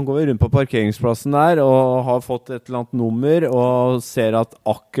 Han går rundt på parkeringsplassen der og har fått et eller annet nummer og ser at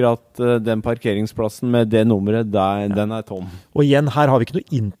akkurat den parkeringsplassen med det nummeret, den tom. Og igjen, her har vi ikke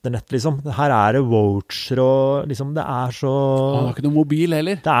noe internett, liksom. Her det voucher og liksom, det så... Han har ikke noe mobil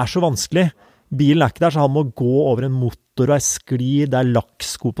heller. Det så vanskelig. Bilen ikke der, så han må gå over en motor og sklir, det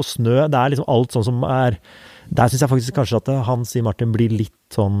lakksko på snø, det liksom alt sånn som Der synes jeg faktisk kanskje at han, Steve Martin, blir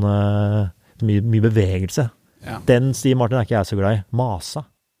litt sånn mye bevegelse. Ja. Den Steve Martin ikke jeg så glad i. Masa.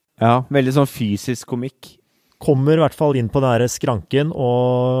 Ja, veldig sånn fysisk komikk. Kommer i hvert fall inn på den skranken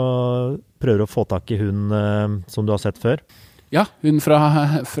og prøver å få tak i hun som du har sett før. Ja, hun fra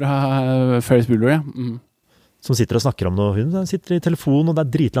Ferris Bueller, ja. Som sitter og snakker om noe. Hun sitter i telefon, og det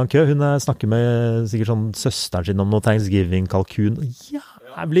dritlang kø. Hun snakker med sikkert sånn søsteren sin om noe Thanksgiving-kalkun. Ja,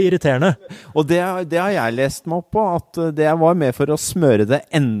 Det blir irriterende. Og det har jeg lest meg opp på, at det var med for å smøre det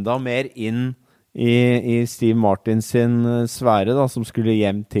enda mer inn i Steve Martin sin sfære da, som skulle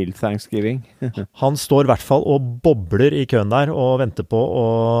hjem til Thanksgiving. Han står I hvert fall og bobler I køen der og venter på å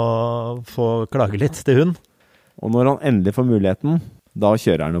få klage litt til hun. Og når han endelig får muligheten, da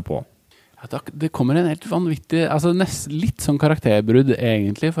kjører han jo på. Ja, det kommer en helt vanvittig, altså litt sånn karakterbrudd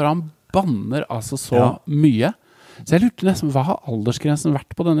egentlig, for han banner altså så mye. Så jeg lurte nesten, hva har aldersgrensen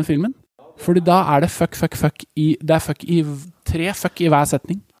vært på denne filmen? Fordi da det fuck det tre fuck I hver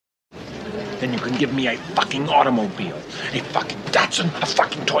setning. Then you can give me a fucking automobile, a fucking Datsun, a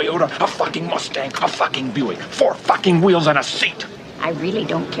fucking Toyota, a fucking Mustang, a fucking Buick, 4 fucking wheels and a seat. I really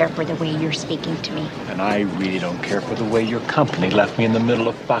don't care for the way you're speaking to me. And I really don't care for the way your company left me in the middle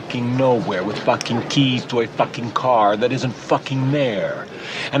of fucking nowhere with fucking keys to a fucking car that isn't fucking there.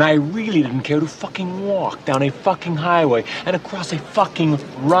 And I really didn't care to fucking walk down a fucking highway and across a fucking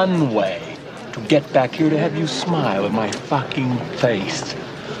runway to get back here to have you smile in my fucking face.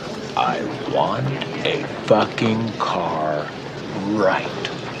 I want a fucking car right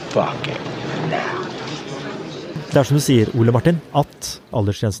fucking now. Det som du sier, Ole Martin, at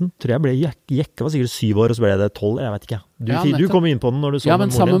aldersgrensen, tror jeg ble jekka, var sikkert 7 år, og så ble det 12, jeg vet ikke. Du kom inn på den når du så den. Ja,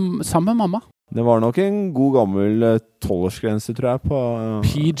 men sammen med mamma. Det var nok en god gammel 12-årsgrense, tror jeg, på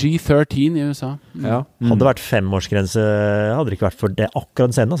PG-13 I USA. Ja. Hadde det vært 5-årsgrense, hadde det ikke vært for det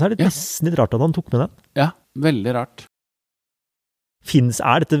akkurat scenen, så det nesten litt rart at han tok med den. Ja, veldig rart.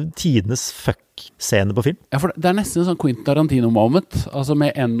 Dette tidenes fuck-scene på film? Ja, for det nesten en sånn Quentin Tarantino-moment, altså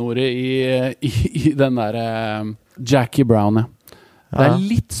med N-ordet I den der Jackie Brown, Det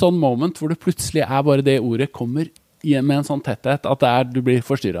litt sånn moment hvor det plutselig bare det ordet kommer igjen med en sånn tetthet, at du blir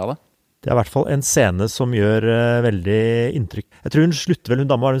forstyrret av det. Det I hvert fall en scene som gjør veldig inntrykk. Jeg tror hun slutter vel, hun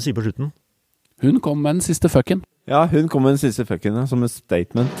dama, hva hun sier på slutten? Hun kom med den siste fucken. Ja, hun kom med den siste fucken, som et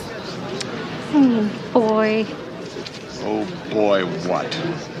statement. Boy. Oh boy, what?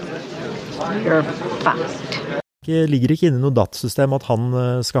 You're fucked. Det ligger ikke inne I noe datasystem at han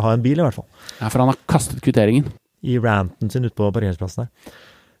skal ha en bil I hvert fall. Ja, for han har kastet kvitteringen. I ranten sin ute på parkeringsplassen der.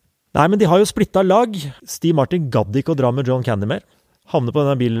 Nei, men de har jo splittet lag. Steve Martin gadd ikke å dra med John Candy mer. Havner på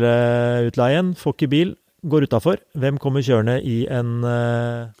denne bilutleien, får ikke bil, går utenfor. Hvem kommer kjørende I en...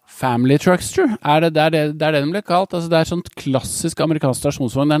 Family Truckster, det de ble kalt. Altså, det sånn klassisk amerikansk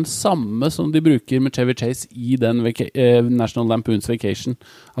stasjonsvogn. Det den samme som de bruker med Chevy Chase I den National Lampoon's Vacation.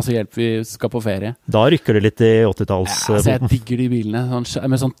 Altså hjelp, vi skal på ferie. Da rykker det litt I 80-talls... Ja, altså, jeg digger de bilene,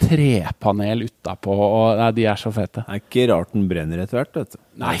 med sånn trepanel utapå, og de så fete. Det ikke rart den brenner etter hvert, vet du.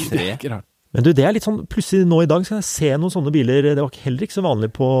 Nei, det ikke rart. Men du, det litt sånn, plutselig nå I dag skal jeg se noen sånne biler, det var heller ikke så vanlig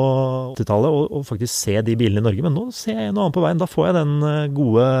på 80-tallet å faktisk se de bilene I Norge, men nå ser jeg noe annet på veien, da får jeg den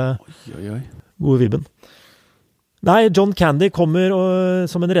gode vibben. Nei, John Candy kommer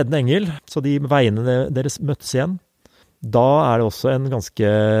som en reddende engel, så de veiene deres møttes igjen. Da det også en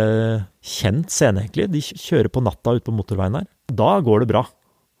ganske kjent scene egentlig, de kjører på natta ut på motorveien her. Da går det bra.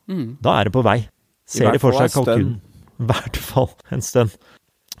 Da det på vei. Ser de for seg kalkun. I hvert fall en stund.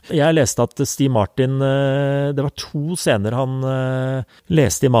 Jeg leste at Steve Martin, det var 2 scener han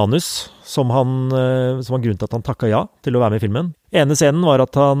leste I manus, som var grunnen til at han takket ja til å være med I filmen. Ene scenen var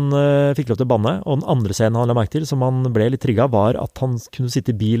at han fikk lov til å banne, og den andre scenen han la merke til, som han ble litt trigget, var at han kunne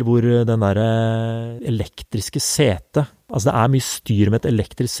sitte I bil hvor den der elektriske setet, altså det mye styr med et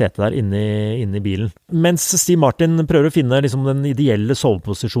elektrisk sete der inne I bilen. Mens Steve Martin prøver å finne liksom, den ideelle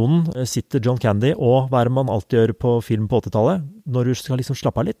soveposisjonen, sitter John Candy og hva man alltid gjør på film på 80-tallet, når du skal liksom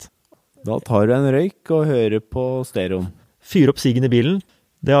slappe av litt. Da tar du en røyk og hører på stereoen. Fyr opp sigen I bilen.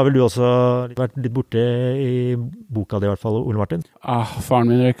 Det har vel du også vært litt borte I boka di I hvert fall, Ole Martin? Faren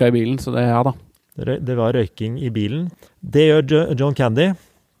min røyka I bilen, så det da. Det var røyking I bilen. Det gjør John Candy.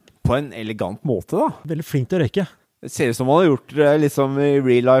 På en elegant måte da. Veldig flink til å røyke. Det ser ut som han har gjort det liksom I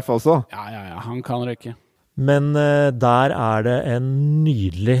real life også. Ja, han kan røyke. Men der det en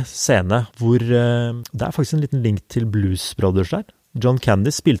nydelig scene hvor det faktisk en liten link til Blues Brothers der. John Candy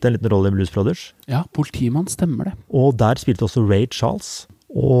spilte en liten rolle I Blues Brothers. Ja, politimann stemmer det. Og der spilte også Ray Charles.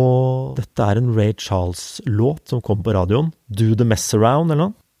 Og dette en Ray Charles-låt som kom på radioen. Do the Mess Around, eller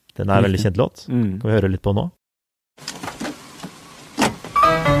noe. Den en veldig kjent låt. Kan vi høre litt på nå?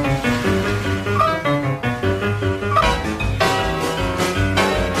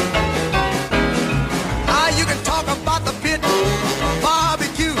 You can talk about the pit,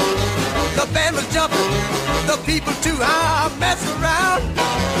 barbecue, the band was jumping, the people too, mess around.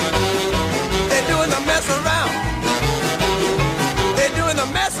 They're doing the mess around.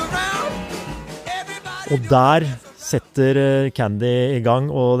 Og der setter Candy I gang,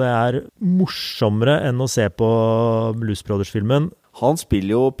 og det morsommere enn å se på Blues Brothers-filmen. Han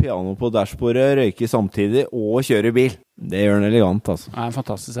spiller jo piano på dashbordet, røyker samtidig og kjører bil. Det gjør han elegant, altså. Det er en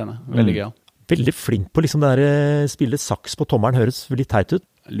fantastisk scene. Veldig gøy. Veldig flink på liksom det der spille saks på tommelen, høres litt teit ut.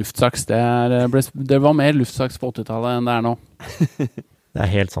 Luftsaks, det var mer luftsaks på 80-tallet enn det er nå. Det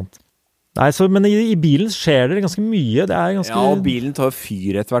er helt sant. Nei, men i bilen skjer det ganske mye. Det er ganske... Ja, og bilen tar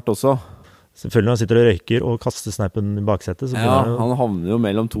fyr etter hvert også. Selvfølgelig når han sitter og røyker og kaster sneipen i baksetet. Så han havner jo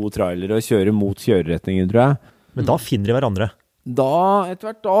mellom to trailere og kjører mot kjøreretningen, tror jeg. Men da finner de hverandre. Etter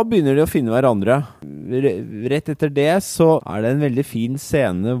hvert da begynner de å finne hverandre. Rett etter det så er det en veldig fin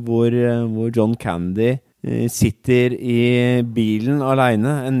scene hvor John Candy sitter i bilen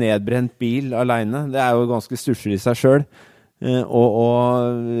alene, en nedbrent bil alene. Det er jo ganske stusslig i seg selv.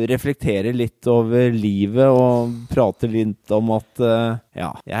 Og reflekterer litt over livet og prater litt om at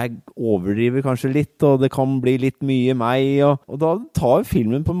jeg overdriver kanskje litt, og det kan bli litt mye meg, og da tar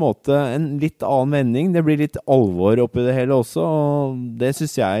filmen på en måte en litt annen vending. Det blir litt alvor oppi det hele også, og det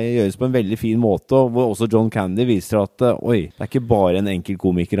synes jeg gjøres på en veldig fin måte, hvor også John Candy viser at oi, det er ikke bare en enkel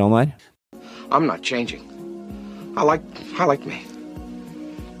komiker han er. I'm not changing. I like me.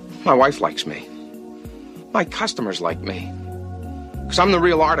 My wife likes me. My customers like me. Because I'm the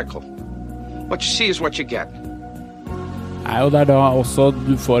real article. What you see is what you get. Jo der da også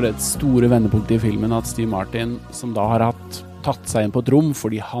du får et store vendepunkt i filmen at Steve Martin, som da har tatt seg inn på et rom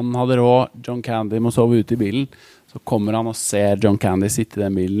fordi han hadde råd, John Candy må sove ute i bilen, så kommer han og ser John Candy sitte i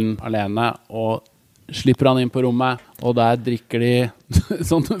den bilen alene, og slipper han inn på rommet, og der drikker de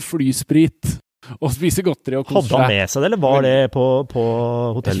sånn flysprit og spiser godteri og koser seg. Hadde han med seg det, eller var det på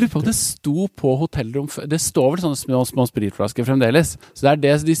hotell? Jeg lurer på at det sto på hotellrom. Det står vel sånne små spritflasker fremdeles. Så det er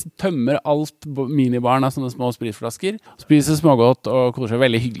det, de tømmer alt minibaren av sånne små spritflasker, spiser smågodt og koser seg.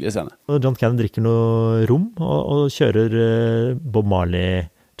 Veldig hyggelig scene. John Candy drikker noe rom og kjører Bob Marley,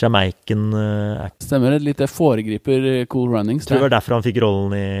 Jamaican act. Stemmer, et lite foregriper Cool Runnings. Jeg tror det var derfor han fikk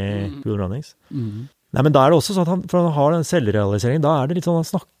rollen i Cool Runnings. Nei, men da er det også sånn at for han har den selvrealiseringen, da er det litt sånn, han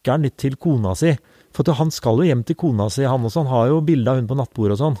snakker litt til kona si. For han skal jo hjem til kona si, han også. Han har jo bildet av hun på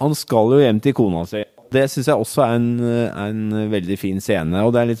nattbordet og sånn. Han skal jo hjem til kona si. Det synes jeg også er en veldig fin scene,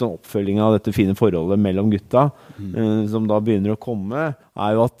 og det er litt sånn oppfølging av dette fine forholdet mellom gutta, som da begynner å komme,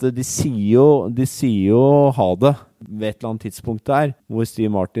 er jo at de sier jo ha det ved et eller annet tidspunkt der, hvor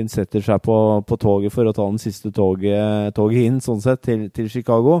Steve Martin setter seg på toget for å ta den siste toget inn, sånn sett, til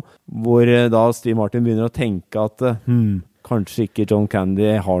Chicago, hvor da Steve Martin begynner å tenke at kanskje ikke John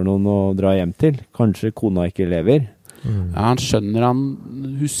Candy har noen å dra hjem til, kanskje kona ikke lever. Ja, han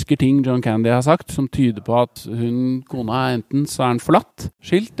husker ting John Candy har sagt, som tyder på at kona enten så er han forlatt,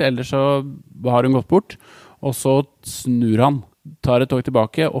 skilt, eller så har hun gått bort, og så snur han, tar et tog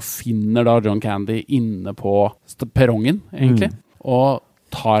tilbake, og finner da John Candy inne på perrongen, egentlig, og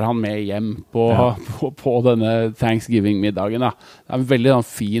tar han med hjem på denne Thanksgiving-middagen. Da. Det er en veldig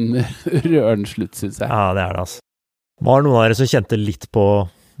fin rørende slutt, synes jeg. Ja, det er det, altså. Var noen av dere som kjente litt på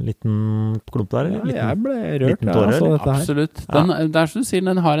liten klump der? Ja, jeg ble rørt der, altså, dette her. Absolutt. Det er som du sier,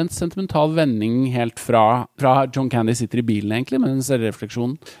 den har en sentimental vending helt fra John Candy sitter i bilen egentlig, med den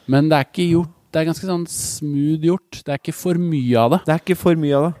selvrefleksjonen. Men det er ikke gjort, det er ganske sånn smooth gjort. Det er ikke for mye av det. Det er ikke for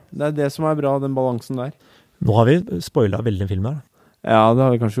mye av det. Det er det som er bra, den balansen der. Nå har vi spoilet veldig en film her. Ja, det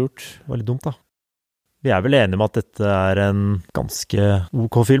har vi kanskje gjort. Det var litt dumt da. Vi er vel enige om at dette er en ganske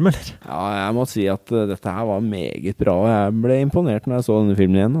OK film, eller? Ja, jeg må si at dette her var meget bra, og jeg ble imponert når jeg så denne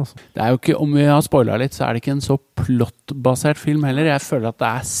filmen igjen. Altså. Det er jo ikke, om vi har spoilet litt, så er det ikke en så plottbasert film heller. Jeg føler at det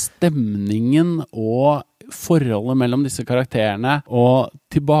er stemningen og forholdet mellom disse karakterene og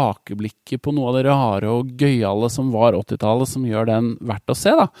tilbakeblikket på noe av det rare og gøyale som var 80-tallet som gjør den verdt å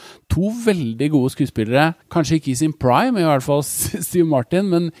se da. 2 veldig gode skuespillere, kanskje ikke i sin prime, i hvert fall Steve Martin,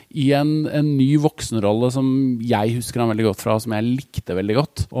 men i en ny voksenrolle som jeg husker han veldig godt fra, og som jeg likte veldig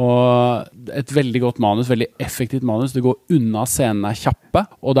godt. Og et veldig godt manus, veldig effektivt manus. Det går unna, scenene er kjappe,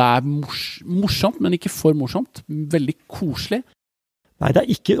 og det er morsomt, men ikke for morsomt. Veldig koselig. Nei,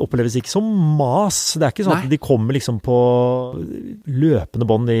 oppleves ikke som mas. Det er ikke sånn at de kommer liksom på løpende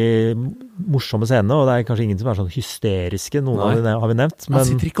bånd i morsomme scener, og det er kanskje ingen som er sånn hysteriske, noen av dem har vi nevnt. Men... Man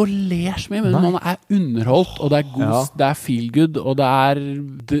sitter ikke og ler så mye, men man er underholdt, og det er god, det er feel good, og det er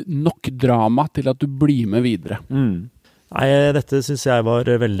nok drama til at du blir med videre. Nei, dette synes jeg var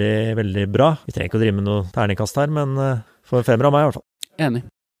veldig, veldig bra. Vi trenger ikke å drive med noe terningkast her, men for 5 av meg i hvert fall. Enig.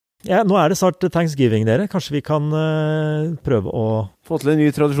 Ja, nå er det snart Thanksgiving, dere. Kanskje vi kan prøve å... Få til en ny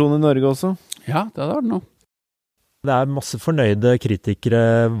tradisjon i Norge også. Ja, det hadde vært noe. Det er masse fornøyde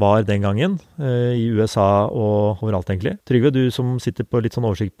kritikere var den gangen, i USA og overalt egentlig. Trygve, du som sitter på litt sånn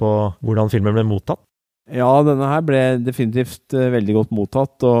oversikt på hvordan filmen ble mottatt. Ja, denne her ble definitivt veldig godt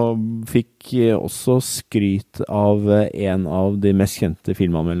mottatt, og fikk også skryt av en av de mest kjente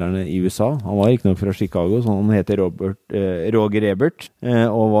filmanmelderne i USA. Han var ikke nok fra Chicago, så han heter Roger Ebert,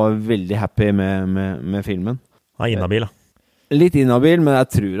 og var veldig happy med filmen. Han er inhabil, da. Litt inhabil, men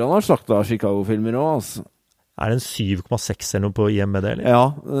jeg tror han har slaktet av Chicago-filmer også, altså. Er det en 7,6 eller noe på IMDb, eller?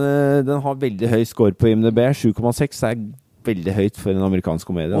 Ja, den har veldig høy score på IMDb. 7,6 er veldig høyt for en amerikansk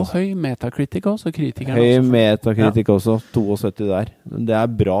komedie. Og høy metakritikk også, kritikerne høy også. Høy metakritikk også, 72 der. Det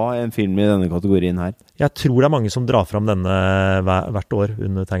er bra en film i denne kategorien her. Jeg tror det er mange som drar fram denne hvert år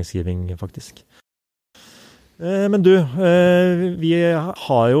under Thanksgiving, faktisk. Men du, vi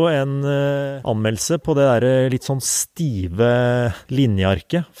har jo en anmeldelse på det der litt sånn stive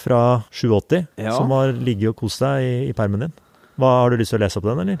linjearket fra 87, som har ligget og kost deg i permen din. Har du lyst til å lese opp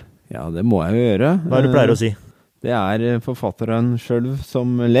den, eller? Ja, det må jeg jo gjøre. Hva du pleier å si? Det er forfatteren selv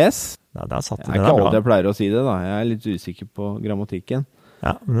som les. Ja, det er satt. Jeg ikke alltid jeg pleier å si det da. Jeg er litt usikker på grammatikken.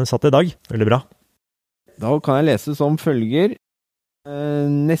 Ja, men den satt i dag. Veldig bra. Da kan jeg lese som følger.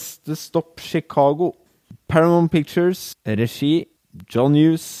 Neste stopp Chicago. Paramount Pictures, regi John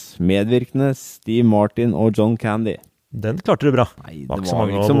Hughes, medvirkende Steve Martin og John Candy. Den klarte du bra. Nei, det var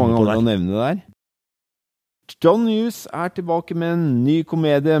ikke så mange andre å nevne der. John Hughes er tilbake med en ny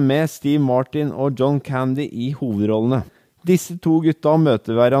komedie med Steve Martin og John Candy i hovedrollene. Disse to gutta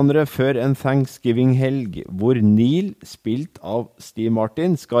møter hverandre før en Thanksgiving-helg, hvor Neil, spilt av Steve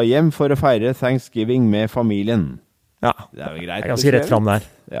Martin, skal hjem for å feire Thanksgiving med familien. Ja, det er jo greit. Jeg kan si rett fram der.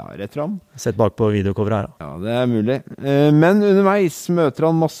 Ja, rett fram. Sett bak på videocoveret her. Ja, det er mulig. Men underveis møter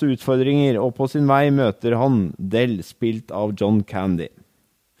han masse utfordringer, og på sin vei møter han Del, spilt av John Candy.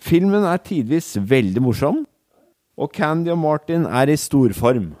 Filmen er tidvis veldig morsom, og Candy og Martin er i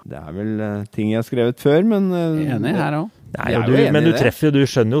storform. Det er vel ting jeg har skrevet før, men... Enig her også. Nei, men du treffer jo, du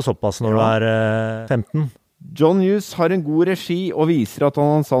skjønner jo såpass når du er 15. John Hughes har en god regi og viser at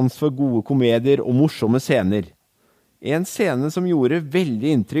han har sans for gode komedier og morsomme scener. En scene som gjorde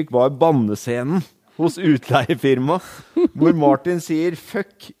veldig inntrykk var bandescenen hos utleiefirma, hvor Martin sier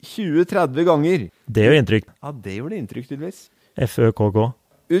fuck 20-30 ganger. Det gjør inntrykk. Ja, det gjorde inntrykk tydeligvis. FØKK.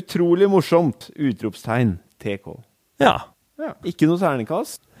 Utrolig morsomt, utropstegn, TK. Ja. Ikke noe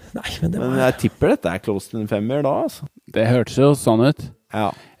terningkast. Nei, men jeg tipper dette er close til en 5-er da, altså. Det hørtes jo sånn ut. Ja.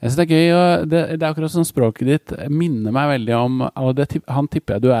 Jeg synes det er gøy, og det er akkurat som språket ditt minner meg veldig om, og han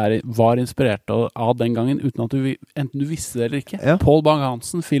tipper jeg var inspirert av den gangen, uten at enten du visste det eller ikke. Ja. Paul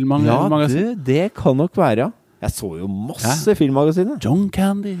Bang-Hansen, filmmagasin. Ja, det kan nok være. Jeg så jo masse filmmagasinet. John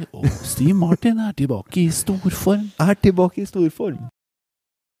Candy og Steve Martin er tilbake i storform.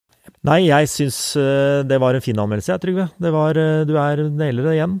 Nei, jeg synes det var en fin anmeldelse, jeg, Trygve. Du nailer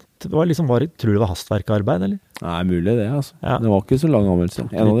det igjen. Tror du det var hastverkarbeid, eller? Nei, mulig det, altså. Ja. Det var ikke så lang anmeldelse.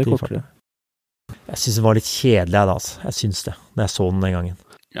 En av de kortere. Jeg synes det var litt kjedelig, da, altså. Jeg synes det, da jeg så den gangen.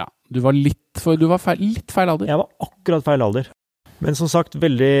 Ja, du var litt feil alder. Jeg var akkurat feil alder. Men som sagt,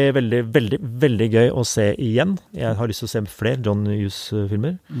 veldig, veldig, veldig, veldig gøy å se igjen. Jeg har lyst til å se flere John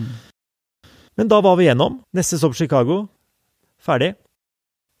Hughes-filmer. Men da var vi gjennom. Neste stopp Chicago. Ferdig.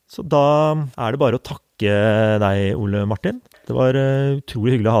 Så da er det bare å takke deg, Ole Martin. Det var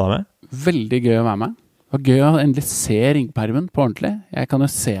utrolig hyggelig å ha deg med. Veldig gøy å være med. Det var gøy å endelig se ringpermen på ordentlig. Jeg kan jo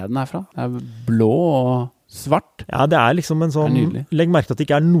se den herfra. Det er blå og svart. Ja, det er liksom en sånn... Legg merke til at det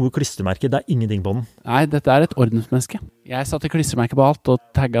ikke er noe klistremerke. Det er ingenting på den. Nei, dette er et ordensmenneske. Jeg satte klistremerke på alt og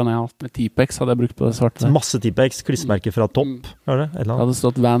tagget ned alt. Med T-Pex hadde jeg brukt på det svarte. Masse T-Pex, klistremerke fra topp. Var det? Det hadde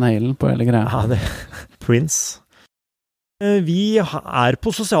stått Van Halen på hele greia. Ja, det... Prince. Vi er på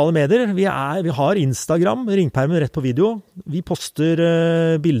sosiale medier. Vi har Instagram, ringpermen rett på video. Vi poster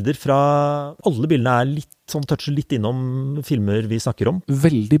bilder fra... Alle bildene er litt sånn, toucher litt innom filmer vi snakker om.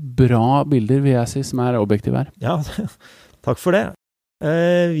 Veldig bra bilder, vil jeg si, som er objektive her. Ja, takk for det.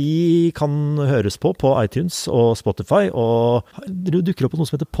 Vi kan høres på iTunes og Spotify, og det dukker opp på noe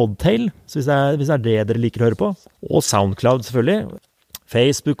som heter Podtail, så hvis det er det dere liker å høre på. Og SoundCloud, selvfølgelig.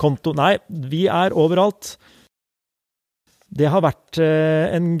 Facebook-konto. Nei, vi er overalt. Det har vært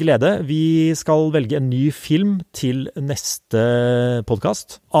en glede. Vi skal velge en ny film til neste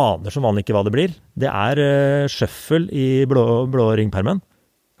podcast. Aner som vanlig ikke hva det blir. Det er Shuffle i blå ringpermen.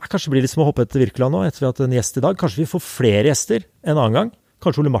 Kanskje blir det litt som å hoppe etter Virkeland nå, etter vi har hatt en gjest i dag. Kanskje vi får flere gjester en annen gang.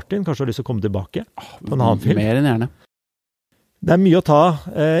 Kanskje Ole Martin kanskje har lyst til å komme tilbake på en annen film. Mer enn gjerne. Det er mye å ta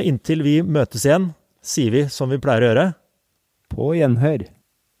inntil vi møtes igjen, sier vi som vi pleier å gjøre. På gjenhør.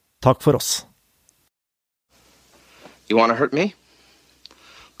 Takk for oss. You want to hurt me?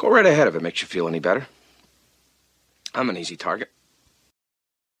 Go right ahead if it makes you feel any better. I'm an easy target.